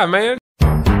FBI, man.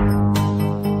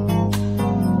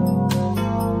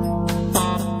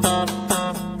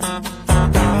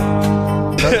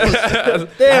 I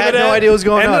had no idea what was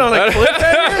going Ended on. on a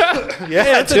cliffhanger?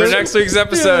 Yeah, For dude. next week's Dude,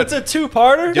 episode. it's a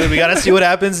two-parter. Dude, we gotta see what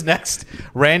happens next.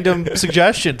 Random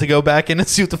suggestion to go back in and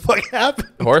see what the fuck happened.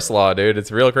 Horse law, dude.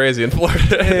 It's real crazy in Florida.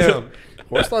 Damn.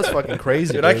 Horse law's fucking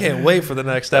crazy. Dude, I can't wait for the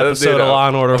next Dude, episode of Law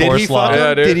and Order Did Horse he Law. fuck him?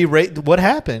 Yeah, dude. Did he rate? What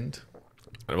happened?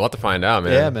 We'll have to find out,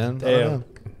 man. Yeah, man. I don't Damn. know.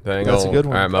 Dang That's a old. good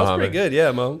one. All right, That's Mohammed. pretty good,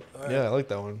 yeah, Mo. Yeah, I like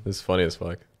that one. This is funny as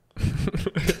fuck.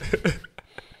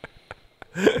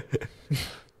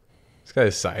 This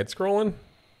guy's side scrolling.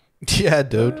 Yeah,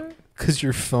 dude. Because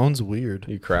your phone's weird.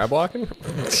 You crab walking?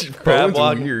 Crab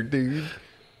walking. weird, dude.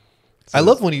 I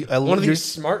love when you. I One love of your,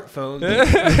 these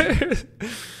smartphones.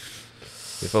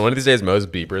 If one of these days Mo's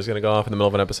beeper is gonna go off in the middle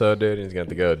of an episode, dude, and he's gonna have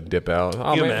to go dip out. Oh,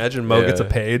 Can you man. imagine Mo gets a Yeah.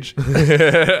 page?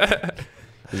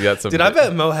 He's got some. Dude, I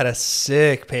bet Mo had a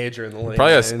sick pager in the link.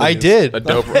 Probably man. I did. a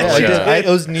dope. Yeah, I like did. a- It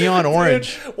was neon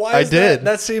orange. Why I is did.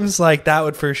 That seems like that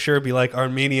would for sure be like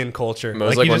Armenian culture.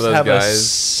 Mo's Like like you one of just those have a guys-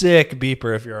 sick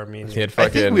beeper if you're Armenian. He had I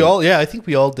fucking. think we all. Yeah, I think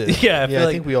we all did. Yeah, I feel like,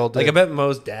 think we all did. Like I bet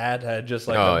Mo's dad had just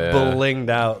like Oh, a yeah. blinged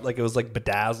out, like it was like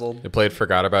bedazzled. He played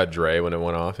 "Forgot About Dre" when it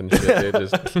went off and shit, dude.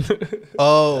 Just,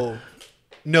 Oh.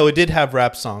 No, it did have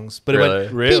rap songs, but it Really?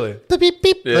 went Really? beep, beep,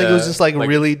 beep. Like it was just like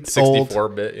really old.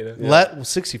 64-bit, you know.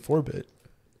 64-bit,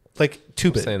 like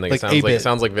 2-bit, Saying like it sounds like 8-bit. it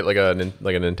sounds like a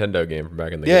Nintendo game from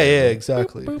back in the Yeah, day. yeah,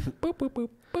 exactly.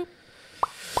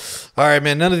 All right,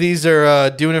 man. None of these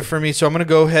are doing it for me, so I'm gonna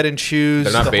go ahead and choose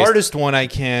They're not the based- hardest one I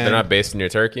can. They're not based in your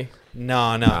turkey.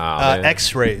 No. man.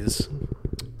 X-rays.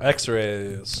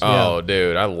 X-rays. Oh,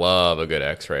 dude, I love a good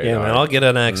X-ray. Yeah, dog. man, I'll get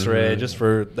an X-ray just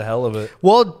for the hell of it.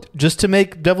 Well, just to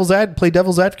make play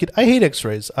devil's advocate, I hate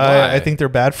X-rays. Why? I think they're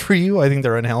bad for you. I think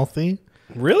they're unhealthy.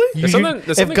 Really? There's something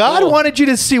If God cool. wanted you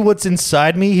to see what's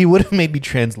inside me, He would have made me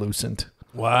translucent.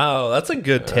 Wow, that's a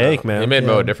good take, man. He made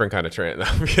Mo a different kind of trend. A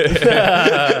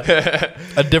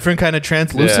different kind of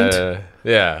translucent.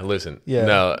 Yeah, lucent. Yeah.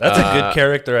 No, That's a good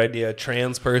character idea. A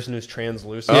trans person who's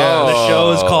translucent. Yeah. The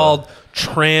show is Oh. called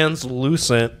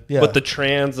Translucent, Yeah. but the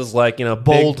trans is like,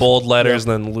 Bold. bold letters,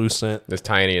 then lucent. It's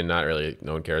tiny and not really.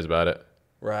 No one cares about it.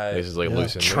 Right. It's just like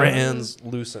lucent.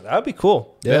 Translucent. That would be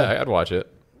cool. Yeah, I'd watch it.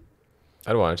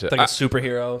 I'd watch it. Like a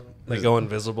superhero. They go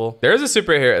invisible. There's a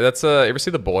superhero. That's you ever see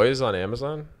The Boys on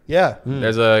Amazon? Yeah.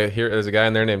 There's a guy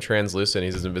in there named Translucent.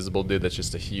 He's this invisible dude that's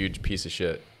just a huge piece of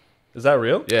shit. Is that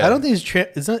real? Yeah. I don't think is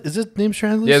his name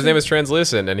translucent? Yeah, his name is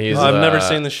Translucent, and he's. Oh, I've never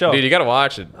seen the show. Dude, you gotta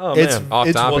watch it. Oh, It's man. Off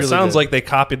it's topic. Well, it really sounds good. like they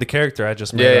copied the character I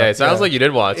just made. Yeah, up. it sounds like you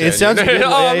did watch it. It sounds oh good. man, Yeah,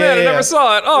 I yeah. never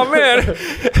saw it. Oh man.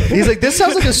 He's like, this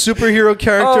sounds like a superhero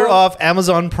character Oh. off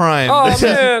Amazon Prime. Oh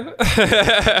man.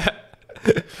 I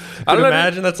Can don't you know.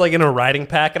 imagine that's like in a writing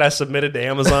packet I submitted to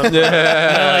Amazon? Yeah.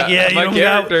 They're like, yeah, My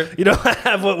character. you don't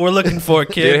have what we're looking for,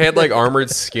 Dude, kid. he had like armored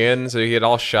skin, so he get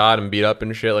all shot and beat up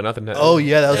and shit. Like nothing. Oh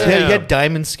yeah, that was Yeah. he had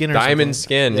diamond skin or Diamond something.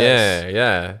 skin. Yes.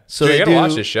 Yeah. So Dude, they you gotta do,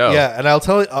 watch this show. Yeah, and I'll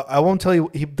tell you, I won't tell you.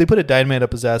 They put a dynamite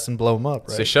up his ass and blow him up,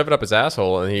 So right? they shove it up his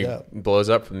asshole, and he Yeah. blows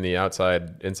up from the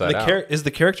inside out. Is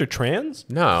the character trans?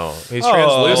 No, he's I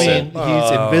translucent. mean,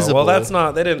 he's invisible. Well, that's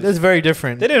not. They didn't. That's very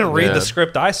different. They didn't read Yeah. the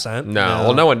script I sent. No,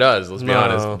 well, no one does. Let's be No.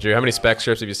 honest. Drew, how many spec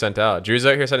strips have you sent out? Drew's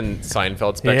out here sending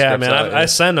Seinfeld spec Yeah, strips man. out. I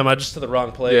send them. I just to the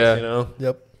wrong place. Yeah. You know.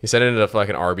 Yep. He sent it into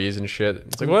fucking Arby's and shit.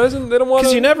 It's like, what isn't? They don't want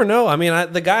Because to. you never know. I mean,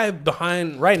 the guy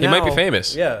behind right He now might be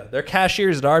famous. Yeah, they're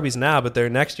cashiers at Arby's now, but they're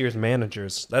next year's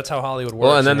managers. That's how Hollywood works.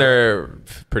 Well, and then you know? they're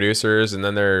producers, and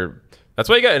then they're. That's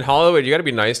why you got in Hollywood. You got to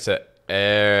be nice to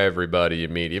everybody you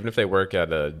meet, even if they work at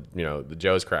the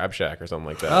Joe's Crab Shack or something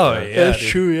like that. Oh yeah, That's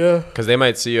true. Yeah. Because they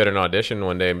might see you at an audition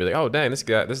one day and be like, "Oh, dang, this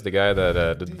is the guy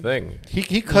that did the thing."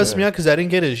 He cussed me out because I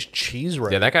didn't get his cheese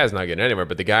right. Yeah, that guy's not getting anywhere.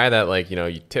 But the guy that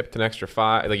you tipped an extra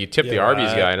 $5, like you tipped the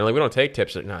Arby's guy, and they're like, "We don't take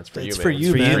tips." Like, no, it's for you, It's man. for you,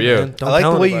 It's man. for you. Don't I like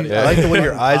tell the way anybody. I like the way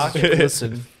your eyes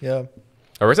listen. Yeah.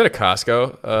 I worked at a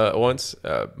Costco once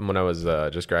when I was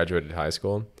just graduated high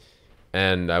school,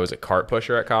 and I was a cart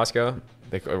pusher at Costco.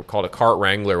 They called a cart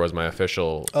wrangler was my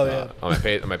official on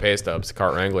my pay stubs,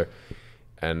 cart wrangler,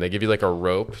 and they give you like a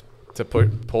rope to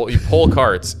pull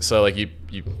carts. So like you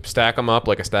stack them up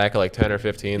like a stack of like 10 or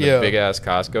 15 the big ass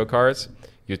Costco carts.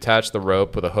 You attach the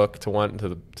rope with a hook to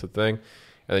the thing,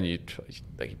 and then you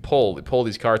pull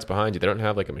these carts behind you. They don't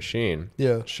have like a machine.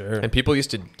 Yeah. Sure. And people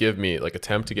used to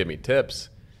attempt to give me tips.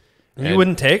 You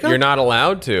wouldn't take them? You're not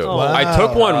allowed to. Oh, I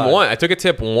took I took a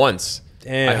tip once.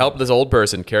 Damn. I helped this old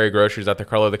person carry groceries at the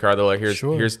car of the car. They're like, here's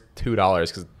 $2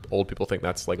 because old people think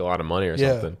that's like a lot of money or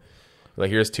something.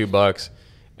 Like, here's $2,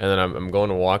 and then I'm going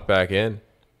to walk back in,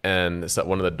 and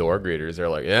one of the door greeters, they're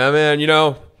like, yeah,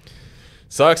 man,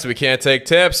 sucks we can't take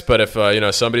tips, but if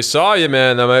somebody saw you,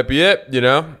 man, that might be it,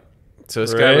 So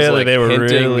this guy was like they were hinting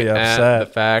really at upset.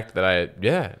 the fact that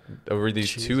over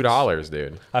these $2,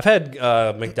 dude. I've had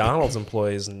McDonald's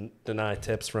employees deny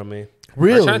tips from me. I'm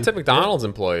Really? trying to tip McDonald's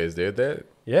employees, dude.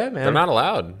 Yeah, man. They're not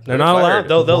allowed. They're not allowed.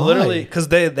 They'll Why? literally, because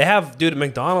they have, dude,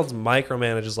 McDonald's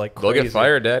micromanages like crazy. They'll get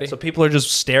fired, daddy. So people are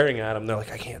just staring at them. They're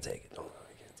like, I can't take it. No,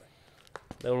 I can't take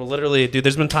it. They'll literally, dude,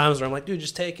 there's been times where I'm like, dude,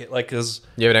 just take it. Like, because.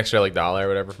 You have an extra like $1 or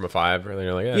whatever from a $5, and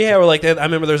you're like, Yeah, or like, I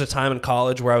remember there was a time in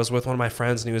college where I was with one of my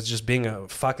friends and he was just being a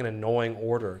fucking annoying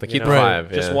order. They keep the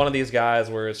 $5. Just one of these guys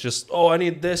where it's just, oh, I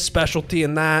need this specialty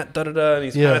and that, da-da-da. And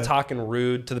he's kind of talking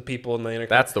rude to the people in the internet.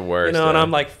 That's the worst. And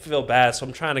I'm like, feel bad. So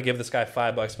I'm trying to give this guy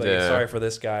 $5, but sorry for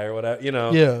this guy or whatever,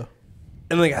 Yeah.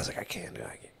 And the guy's like, I can't do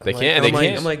it. They can't.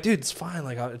 I'm like, dude, it's fine.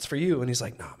 Like, it's for you. And he's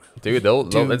like, nah, man. Dude,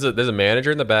 there's a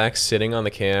manager in the back sitting on the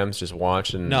cams just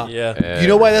watching. No. Yeah. You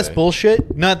know why that's everything.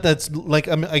 bullshit? Not that's like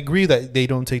I agree that they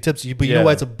don't take tips, but you know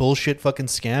why it's a bullshit fucking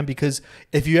scam? Because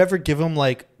if you ever give them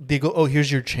like they go, oh,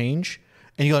 here's your change,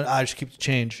 and you go, just keep the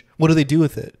change. What do they do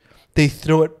with it? They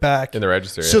throw it back in the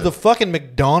register. So the fucking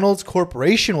McDonald's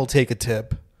corporation will take a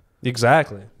tip,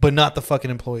 Exactly. but not the fucking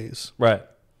employees. Right.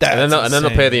 That's and then they'll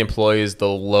insane. pay the employees the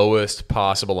lowest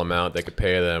possible amount they could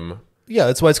pay them. Yeah,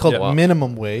 that's why it's called Yeah.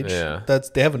 minimum wage. Yeah.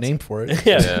 They have a name for it.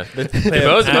 Yeah.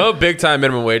 Yeah. Mo big time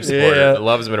minimum wage supporter. Yeah.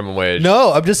 Loves minimum wage.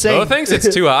 No, I'm just saying. Mo thinks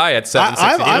it's too high at $7.60.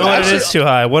 I'm You know what? actually- It is too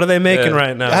high. What are they making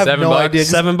right now? I have no $7? idea.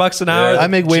 $7 an hour? I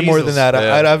make way more than Jesus. that.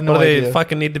 Yeah. I have no What do they idea.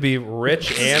 fucking need to be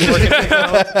rich and working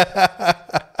McDonald's?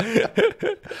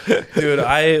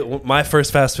 Dude, my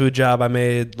first fast food job, I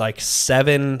made like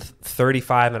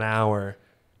 $7.35 an hour.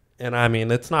 And I mean,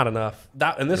 it's not enough.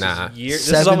 This is years.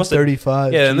 This is almost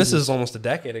 7.35. Yeah, and this Jesus. is almost a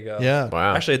decade ago. Yeah.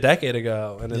 Wow. Actually, a decade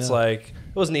ago. And it's Yeah. like,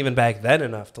 it wasn't even back then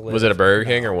enough to live. Was it a Burger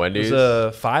King or It Wendy's?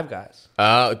 was Five Guys.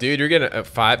 Oh, dude, you're getting a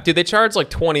 $5. Dude, they charge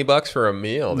like $20 for a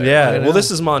meal. There. Yeah. know. Well,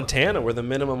 this is Montana, where the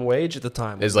minimum wage at the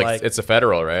time was It's like it's a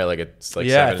federal, right? Like it's like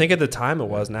yeah, 7. I think at the time it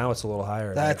was. Now it's a little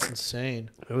higher. That's insane.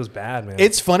 It was bad, man.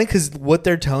 It's funny because what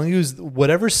they're telling you is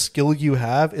whatever skill you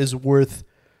have is worth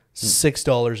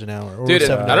 $6 an hour. Or Dude, I $7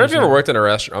 don't know if an you ever hour. worked in a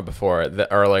restaurant before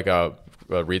or like a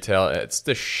retail. It's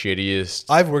the shittiest.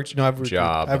 I've worked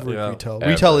job. I've worked Yeah. retail.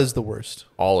 Ever. Retail is the worst.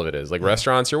 All of it is like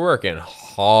restaurants. You're working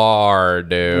hard,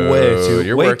 dude.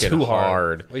 You're way working too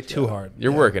hard. Way too hard.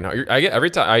 You're working hard. I get every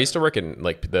time. I used to work in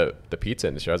like the pizza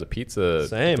industry. I was a pizza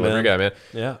Same, delivery man. guy, man.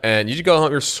 Yeah. And you just go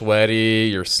home. You're sweaty.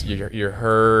 You're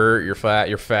hurt. You're fat.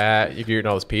 You're eating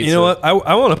all this pizza. You know what?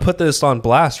 I want to put this on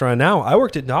blast right now. I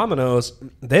worked at Domino's.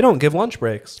 They don't give lunch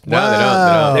breaks. No, they don't.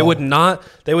 Wow. They would not.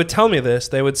 They would tell me this.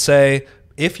 They would say,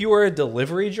 if you are a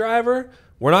delivery driver,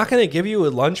 we're not going to give you a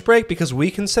lunch break because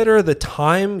we consider the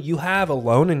time you have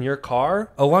alone in your car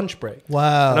a lunch break.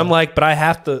 Wow. And I'm like, but I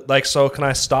have to, like, so can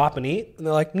I stop and eat? And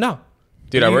they're like, no.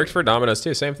 Dude, I worked for Domino's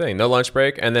too. Same thing. No lunch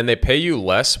break, and then they pay you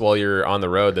less while you're on the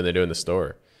road than they do in the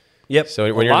store. Yep.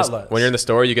 So when you're in the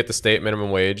store, you get the state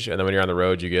minimum wage, and then when you're on the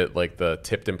road, you get like the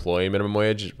tipped employee minimum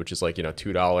wage, which is like $2,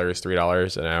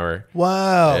 $3 an hour.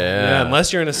 Wow. Yeah,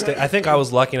 unless you're in a state. I think I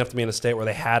was lucky enough to be in a state where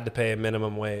they had to pay a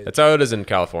minimum wage. That's how it is in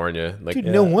California. Like, Dude,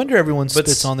 no wonder everyone But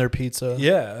spits on their pizza.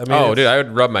 Yeah. I mean, oh, dude, I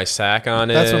would rub my sack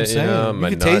on it. That's what I'm saying. You, know, You my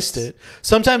can nuts. taste it.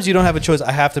 Sometimes you don't have a choice.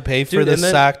 I have to pay for Dude, the and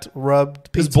then- sacked rubbed It's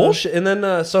pizza. bullshit. And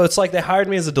then, so it's like they hired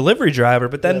me as a delivery driver,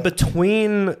 but then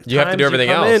between You have to times do everything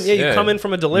come else. In, you Yeah. come in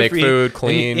from a delivery, Make food,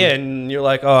 clean. And you're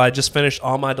like, oh, I just finished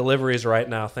all my deliveries right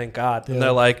now, thank God. And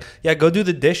they're like, yeah, go do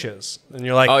the dishes. And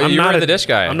you're like, Oh, I'm you not were the dish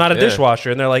guy. I'm not a Yeah.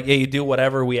 dishwasher. And they're like, yeah, you do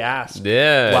whatever we ask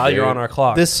while dude. you're on our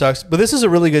clock. This sucks, but this is a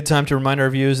really good time to remind our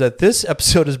viewers that this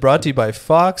episode is brought to you by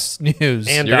Fox News.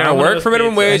 And You're gonna work Domino's for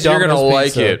minimum Pizza. wage. And You're gonna Domino's like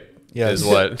Pizza. it. Yes. Is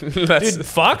what. That's, Dude,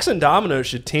 Fox and Domino's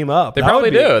should team up. they That probably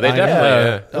would be- do. They I definitely. know.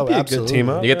 Yeah. That'd be a good team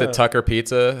up. You get the Tucker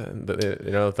pizza.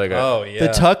 It's like a. Oh, yeah.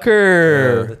 the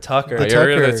Tucker. The Tucker. The You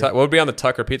ever heard of Tucker. what would be on the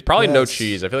Tucker pizza? Probably no Yes.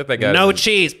 cheese. I feel like they got No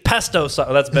cheese. Pesto sauce.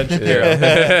 Oh, that's Ben Shapiro.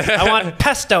 I want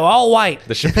pesto, all white.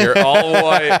 the Shapiro all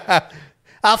white.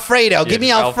 Alfredo. Give me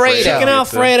Yeah, Alfredo. Alfredo. Chicken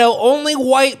Alfredo, only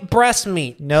white breast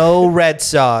meat. No red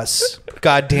sauce.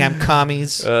 Goddamn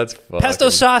commies. That's Pesto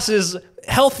sauce is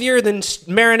healthier than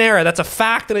marinara. That's a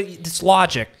fact, and it's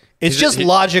logic. It's just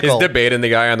logical. He's debating the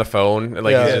guy on the phone, and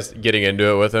like Yeah. he's just getting into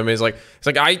it with him. He's like,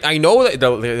 I know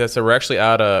that we're actually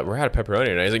out of pepperoni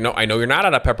tonight. He's like, no, I know you're not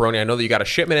out of pepperoni. I know that you got a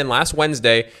shipment in last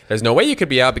Wednesday. There's no way you could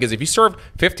be out because if you served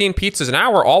 15 pizzas an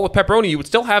hour, all with pepperoni, you would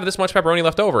still have this much pepperoni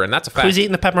left over, and that's a fact. Who's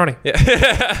eating the pepperoni?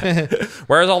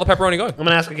 Where's all the pepperoni going? I'm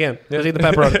gonna ask again. Who's eating the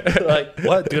pepperoni? Like,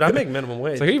 what, dude? I make minimum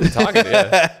wage. It's like, who you even talking to?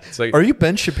 Yeah. It's like, Are you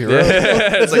Ben Shapiro?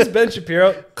 Is this Ben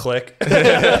Shapiro? Click.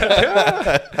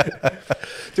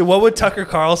 Dude, what would Tucker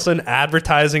Carlson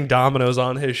advertising Domino's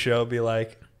on his show be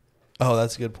like? Oh,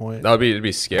 that's a good point. it'd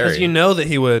be scary. Because you know that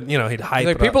he would, he'd hype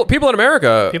like it up. people in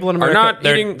America, People in America are not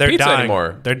eating they're pizza dying.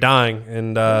 anymore. They're dying,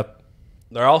 and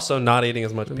they're also not eating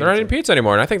as much pizza. They're not eating pizza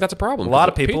anymore, and I think that's a problem. A lot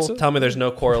of people Pizza? tell me there's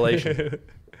no correlation.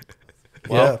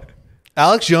 Yeah.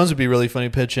 Alex Jones would be really funny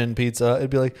pitching pizza. It'd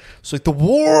be like, it's like the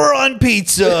war on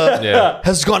pizza Yeah.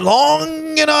 has gone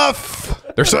long enough.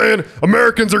 They're saying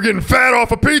Americans are getting fat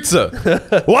off of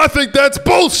pizza. Well, I think that's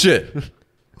bullshit.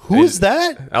 Who is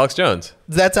that? Alex Jones.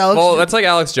 That's Alex. Well, that's like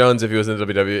Alex Jones if he was in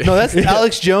WWE. no, that's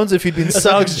Alex Jones if he'd been That's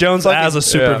sucking Alex Jones as a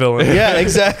supervillain. Yeah,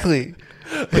 exactly.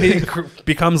 He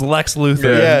becomes Lex Luthor.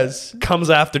 Yeah. Yes. Comes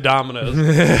after Domino's.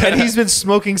 And he's been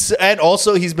smoking, and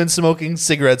also he's been smoking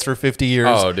cigarettes for 50 years.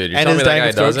 Oh, dude, you're and telling is me that dying guy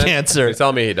of throat doesn't? cancer. You're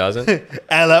telling me he doesn't?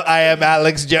 Hello, I am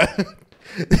Alex Jones.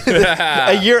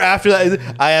 A year after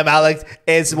that, I am Alex.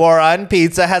 It's war on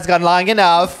pizza has gone long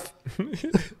enough.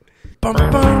 Bum,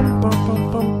 bum, bum,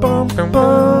 bum, bum,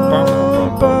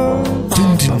 bum, bum.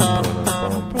 Dun, dun.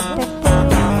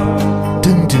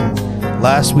 Dun, dun.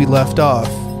 Last we left off,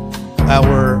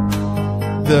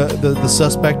 the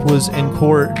suspect was in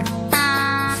court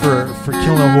for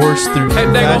killing a horse through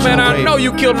Hey, dang old man, vaginal I rape. know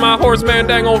you killed my horse, man.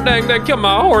 Dang old dang, killed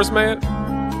my horse, man.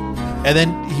 And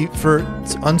then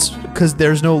because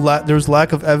there was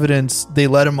lack of evidence, they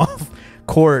let him off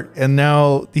court, and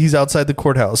now he's outside the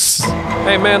courthouse.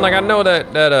 Hey, man, like I know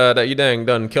that you dang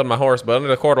done killed my horse, but under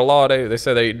the court of law, they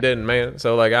said they didn't, man.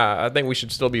 So like I think we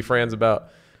should still be friends about.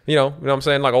 You know what I'm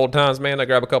saying? Like old times, man. I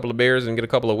grab a couple of beers and get a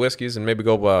couple of whiskeys and maybe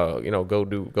go,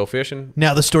 go fishing.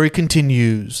 Now the story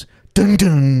continues. Dun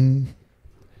dun.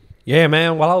 Yeah,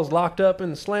 man. While I was locked up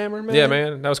in the slammer, man. Yeah,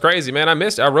 man, that was crazy, man.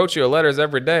 I wrote you letters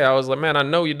every day. I was like, man, I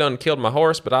know you done killed my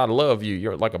horse, but I love you.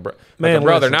 You're like a brother, Man,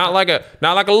 listen. listen. not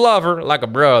like a lover, like a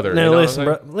brother. Now you know listen,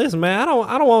 what I'm bro. Listen, man. I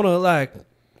don't want to like.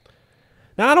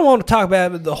 Now I don't want to talk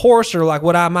about the horse or like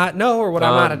what I might know or what I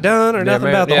might have done or yeah, nothing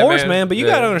man. about the Yeah, horse, man. man. But you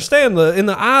Yeah. got to understand in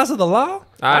the eyes of the law,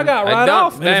 I got I right don't-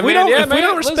 off. And Hey, if we man, don't, yeah, if we man,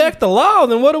 don't listen. respect the law,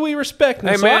 then what are we respecting?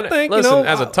 Hey, so man, I think listen,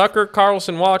 as a Tucker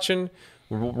Carlson watching,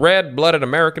 red-blooded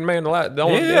American man, as a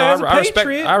I respect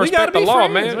patriot, I we respect gotta the be law,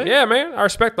 friends, man. man. Yeah, man, I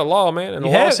respect the law, man, and the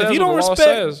You law have- says if you what don't the law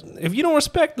respect, says. if you don't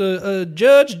respect the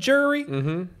judge, jury,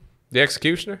 The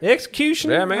executioner. the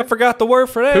executioner, Yeah, man. I forgot the word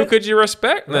for that. Who could you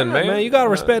respect then, Nah, man? You got to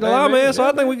respect the law, man. So yeah,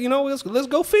 I think we, let's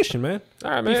go fishing, man.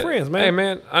 All right, Be man. friends, man. Hey,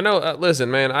 man, I know. Listen,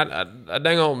 man, I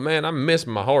dang on, man, I miss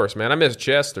my horse, man. I miss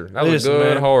Chester. That was Listen, a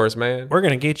good man. horse, man. We're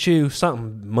gonna get you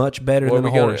something much better What than a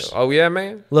we gonna- horse. Oh yeah,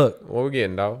 man. Look, What we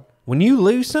getting, dog? when you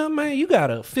lose something, man, you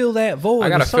gotta fill that void. I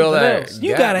gotta with something fill that. else. You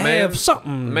gap, gotta man. have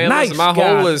something Man, nice. listen, my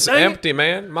God hole is dang it. empty,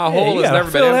 man. My Yeah, hole you has gotta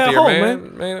never been fill that emptier, hole,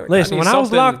 man. man. Listen, need when I was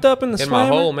something locked up in the my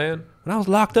slammer, hole, man. When I was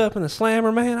locked up in the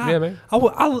slammer, man, Yeah, man.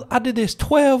 I did this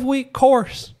 12-week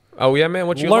course. Oh yeah, man.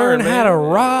 What you Learn learn, how man? to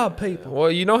rob people. Well,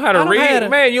 you know how to I don't read, how to-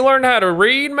 man. You learned how to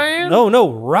read, man.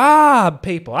 No, rob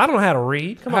people. I don't know how to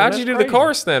read. Come on, How'd that's you do crazy. the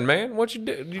course then, man? What you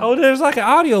do? Oh, there's like an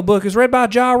audio book. It's read by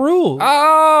Ja Rule. Oh,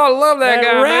 I love that,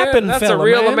 That guy, rapping man. That's fella, a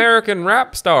real man. American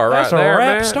rap star That's right a there,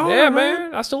 rap man. star, yeah,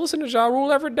 man. I still listen to Ja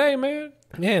Rule every day, man.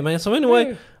 Yeah, man. So anyway,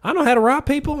 Yeah. I know how to rob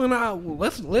people, and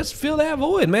let's fill that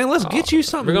void, man. Let's get you We're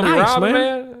something gonna nice, be robbing,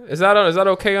 man. man. Is that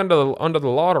okay under the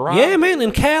law to rob? Yeah, man.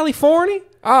 In California,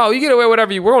 Oh, you get away with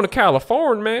whatever you. We're on to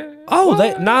California, man. Oh,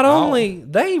 they not only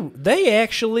they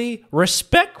actually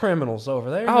respect criminals over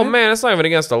there. Oh man, it's not even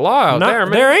against the law out there,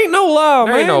 man. There ain't no law,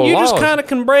 There man. ain't no You just laws. kind of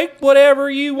can break whatever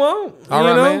you want. All you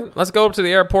right, know? man. Let's go up to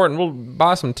the airport and we'll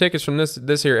buy some tickets from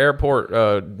this here airport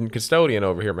custodian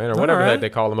over here, man, or whatever the right. heck they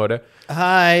call him over there.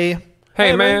 Hi.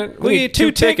 Hey, man, we need get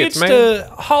 2 tickets man. to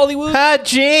Hollywood. Hi,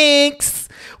 Jinx.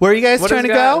 Where are you guys What trying is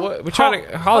to that? go? What- We're trying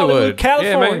to Hollywood,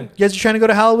 California. Yeah, man. You guys are trying to go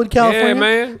to Hollywood, California? Yeah,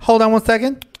 man. Hold on one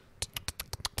second.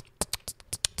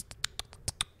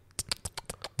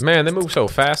 Man, they move so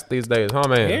fast these days, huh,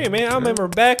 man? Yeah, man. I remember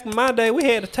back in my day, we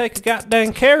had to take a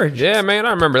goddamn carriage. Yeah, man,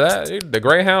 I remember that. Dude, the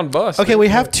Greyhound bus. Okay, we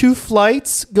have 2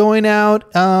 flights going out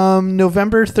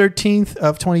November 13th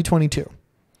of 2022.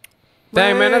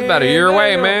 Dang, man, that's about a year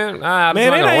away, man. Man, it's not it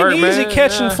gonna ain't work, easy man.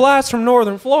 catching Nah. flights from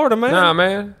northern Florida, man. Nah,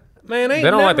 man. Man, ain't They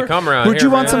don't like never- to come around Would here,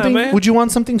 you want man. something? man. Would you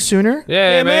want something sooner?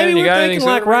 Yeah, Yeah, man. maybe You we're got thinking anything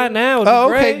like sooner? right now. Would Oh,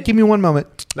 be okay. great. Give me 1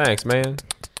 moment. Thanks, man.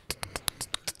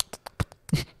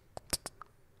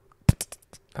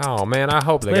 Oh, man, I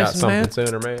hope they got Listen, something man.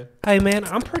 sooner, man. Hey, man,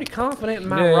 I'm pretty confident in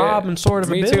my Yeah. Robin sort of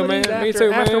Me abilities too, man. after, Me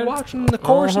too, after man. watching the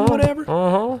course and whatever.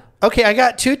 Uh-huh. Okay, I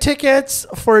got 2 tickets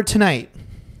for tonight.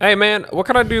 Hey, man, what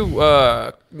can I do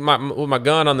with my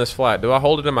gun on this flight? Do I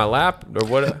hold it in my lap or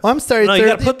what? Oh, I'm sorry. No, you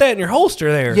got to put that in your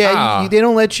holster there. Yeah, Ah. they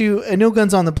don't let you. No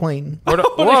guns on the plane. Whoa,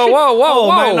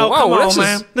 whoa, man, no, come on, This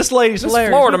man. is This lady's this is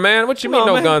hilarious. Florida, man. What you Come mean on,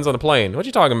 no man. guns on the plane? What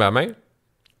you talking about, man?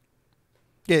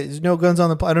 Yeah, there's no guns on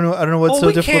the plane. I don't know what's Well, so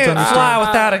we difficult to can't understand. fly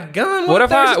without a gun. What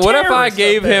if I There's a terrorist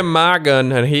gave up there. him my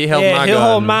gun and he held Yeah, my he'll gun?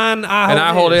 hold mine,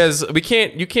 I hold his.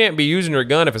 You can't be using your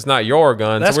gun if it's not your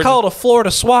gun. That's we're called a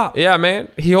Florida swap. Yeah, man.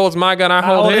 He holds my gun, I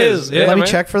hold hold his. his. Yeah, Let me man.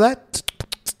 check for that.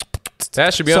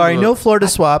 That should be Sorry, under the- no Florida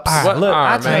swaps. All What? right, look, All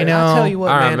right, I tell man. you, I I know. tell you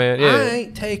what, All right, man. man, yeah. I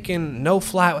ain't taking no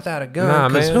flight without a gun. Nah,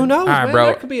 Because man. who knows, All right, man? bro.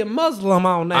 There could be a Muslim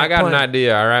on that I got plane. an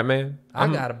idea, all right, man? I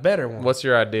got a better one. What's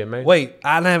your idea, man? Wait,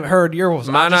 I haven't heard yours.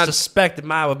 I Mine just not- suspected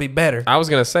mine would be better. I was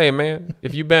going to say, man,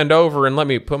 if you bend over and let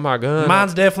me put my gun.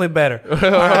 Mine's definitely better.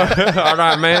 all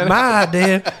right, man. My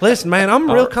idea. Listen, man, I'm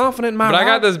real confident in my. But I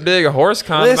got rob- this big horse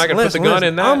condom. I can put the gun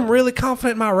in that. I'm really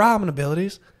confident in my robbing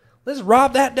abilities. Let's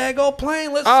rob that daggone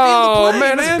plane. Let's steal the Oh, plane,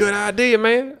 man, that's a good idea,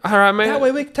 man. All right, man. That way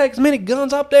we can take as many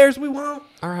guns up there as we want.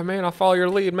 All right, man. I'll follow your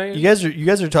lead, man. You guys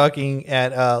are talking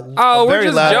at Oh, a we're very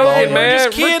just loud joking, volume. man. We're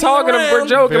just We're kidding talking. We're around.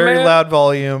 joking, Very man. loud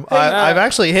volume. I've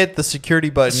actually hit the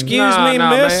security button. Excuse Nah, me, nah,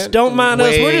 miss. man. Don't mind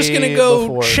us. We're just gonna Way go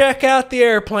before. check out the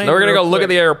airplane. No, we're gonna real go look quick. at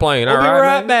the airplane. We'll All be right,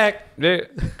 right man. back. Yeah.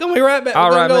 Gonna be right back. All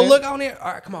We're right, gonna go man. look on the.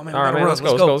 All right, come on, man. All right, We man. gotta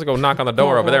Let's run. go. Let's go knock on the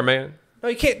door over there, man. No,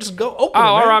 you can't just go open. Oh,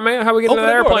 it, all right, man. How we get Open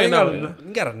into the the door. airplane, You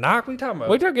though? gotta knock. What are you talking about?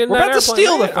 We talking We're that about to airplane,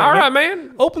 steal the man. thing. All right,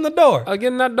 man. Open the door. I'll get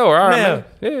in that door. All right, Now,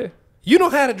 man. Yeah. You know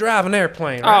how to drive an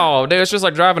airplane, right? Oh, dude, it's just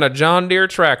like driving a John Deere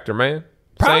tractor, man.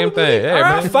 Same Probably. thing. Yeah, All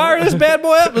right, man. fire this bad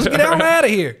boy up. Let's get on out of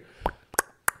here.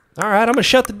 All right, I'm gonna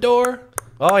shut the door.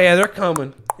 Oh yeah, they're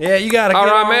coming. Yeah, you gotta. All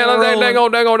get right, on man. rolling.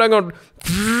 They're going.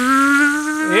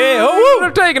 Yeah, oh,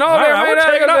 They're taking all there, man. we're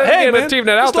taking off. Hey, man, achieving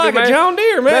that it's altitude, like man. a John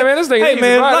Deere, man. Yeah, man, this thing hey, easy,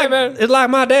 man, right, like, man. it's like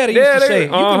my daddy used Yeah, to say.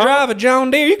 You uh-huh. can drive a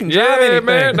John Deere, you can drive Yeah, anything.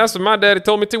 man. That's what my daddy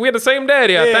told me too. We had the same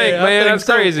daddy, I Yeah, think, I man. think That's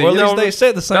so. crazy. Or at You least know, they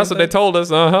said the same That's what they thing. told us.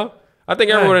 I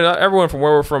think everyone from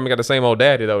where we're from got the same old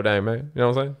daddy though, dang man. You know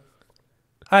what I'm saying?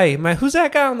 Hey, man, who's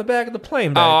that guy on the back of the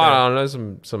plane back Oh, there? I don't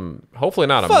know. Some. Hopefully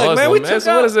not a Fuck, man, Muslim. we Man, took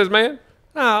So what out- is this, man?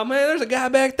 Oh, man, there's a guy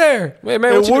back there. Hey,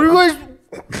 man, Hey, what you what are doing?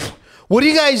 you guys? What are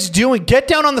you guys doing? Get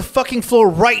down on the fucking floor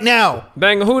right now.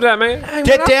 Dang, who that man? Hey,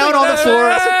 Get man, down on the floor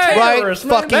that's a right terrorist,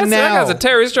 man. fucking That now. guy's a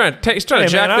terrorist. He's trying to Hey,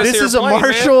 jack man, this This here is a plane, man.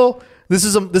 marshal. This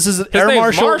is an air name's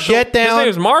marshal. Marshall. Get down. His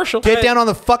name's Marshall. Get Hey. down on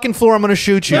the fucking floor. I'm gonna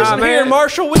shoot you. Listen man. here,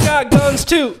 Marshall, we got guns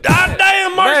too. God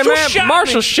damn, Marshall man, shot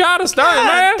Marshall me. shot us, God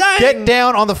man. dang. Get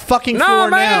down on the fucking No, floor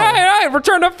man. now. Hey,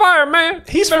 return the fire, man.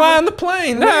 He's flying the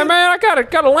plane, Nah, man. man, I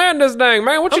gotta land this thing,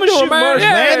 man. What I'm you gonna doing, shoot man? Marshall.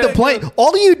 Yeah. Land the plane.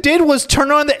 All you did was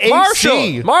turn on the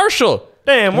AC. Marshall.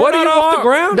 Damn, we're What do not you off want? the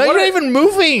ground. No, What you're are- not even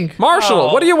moving. Marshall,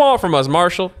 Oh. what do you want from us,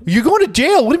 Marshall? You're going to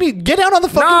jail. What do you mean? Get down on the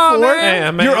fucking Nah, floor. man.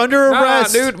 Yeah, man. You're under Nah,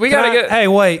 arrest. dude, we Can gotta I- get. Hey,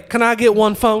 wait. Can I get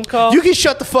one phone call? You can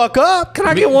shut the fuck up. Can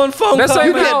I get one phone That's call? like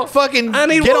You now- man? can fucking I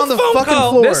need get one on the phone fucking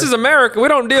call. floor. This is America. We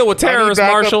don't deal with terrorists,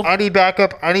 Marshall. I need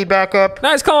backup. I need backup.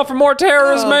 Now he's calling for more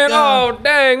terrorists, Oh, man. God. Oh,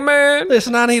 dang, man.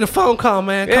 Listen, I need a phone call,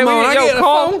 man. Come Yeah, on, I get a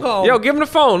phone call. Yo, give him the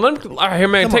phone. Let him. All right, here,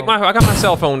 man. Come Take on. I got my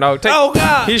cell phone, dog. Take, Oh,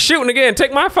 God. He's shooting again.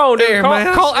 Take my phone, dude. Here, Call,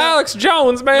 man. call Alex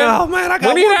Jones, man. Oh, man, I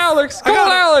got We need one- Alex. I Call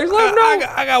got- Alex. Let him know.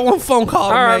 I got one phone call.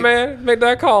 All right, man. Make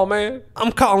that call, man.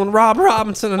 I'm calling Rob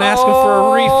Robinson and asking for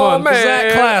a refund because that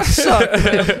man. class sucked.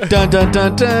 Man. Dun dun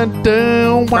dun dun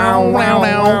dun. Wow wow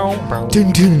wow.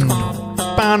 Dun dun.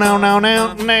 Bow Law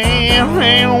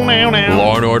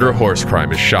and Order Horse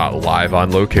Crime is shot live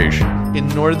on location. In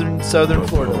southern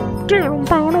Florida.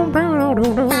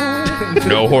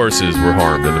 No horses were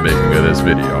harmed in the making of this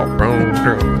video.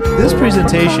 This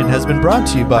presentation has been brought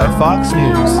to you by Fox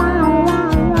News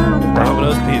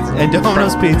Domino's Pizza. and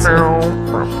Domino's Pizza.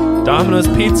 Domino's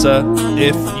Pizza.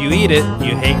 If you eat it,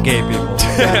 you hate gay people.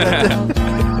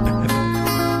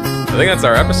 I think that's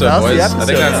our episode, That was boys. the I episode.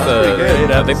 think that's That was pretty good.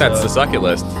 the. I think that's the sucky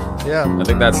list. Yeah. I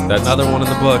think that's Another one in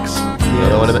the books.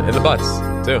 another one in the butts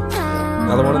too.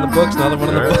 Another one in the books. Another one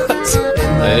in the Alright. books.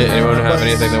 Anyone have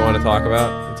anything they want to talk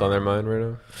about that's on their mind right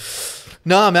now?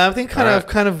 No, man, I think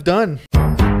kind of done.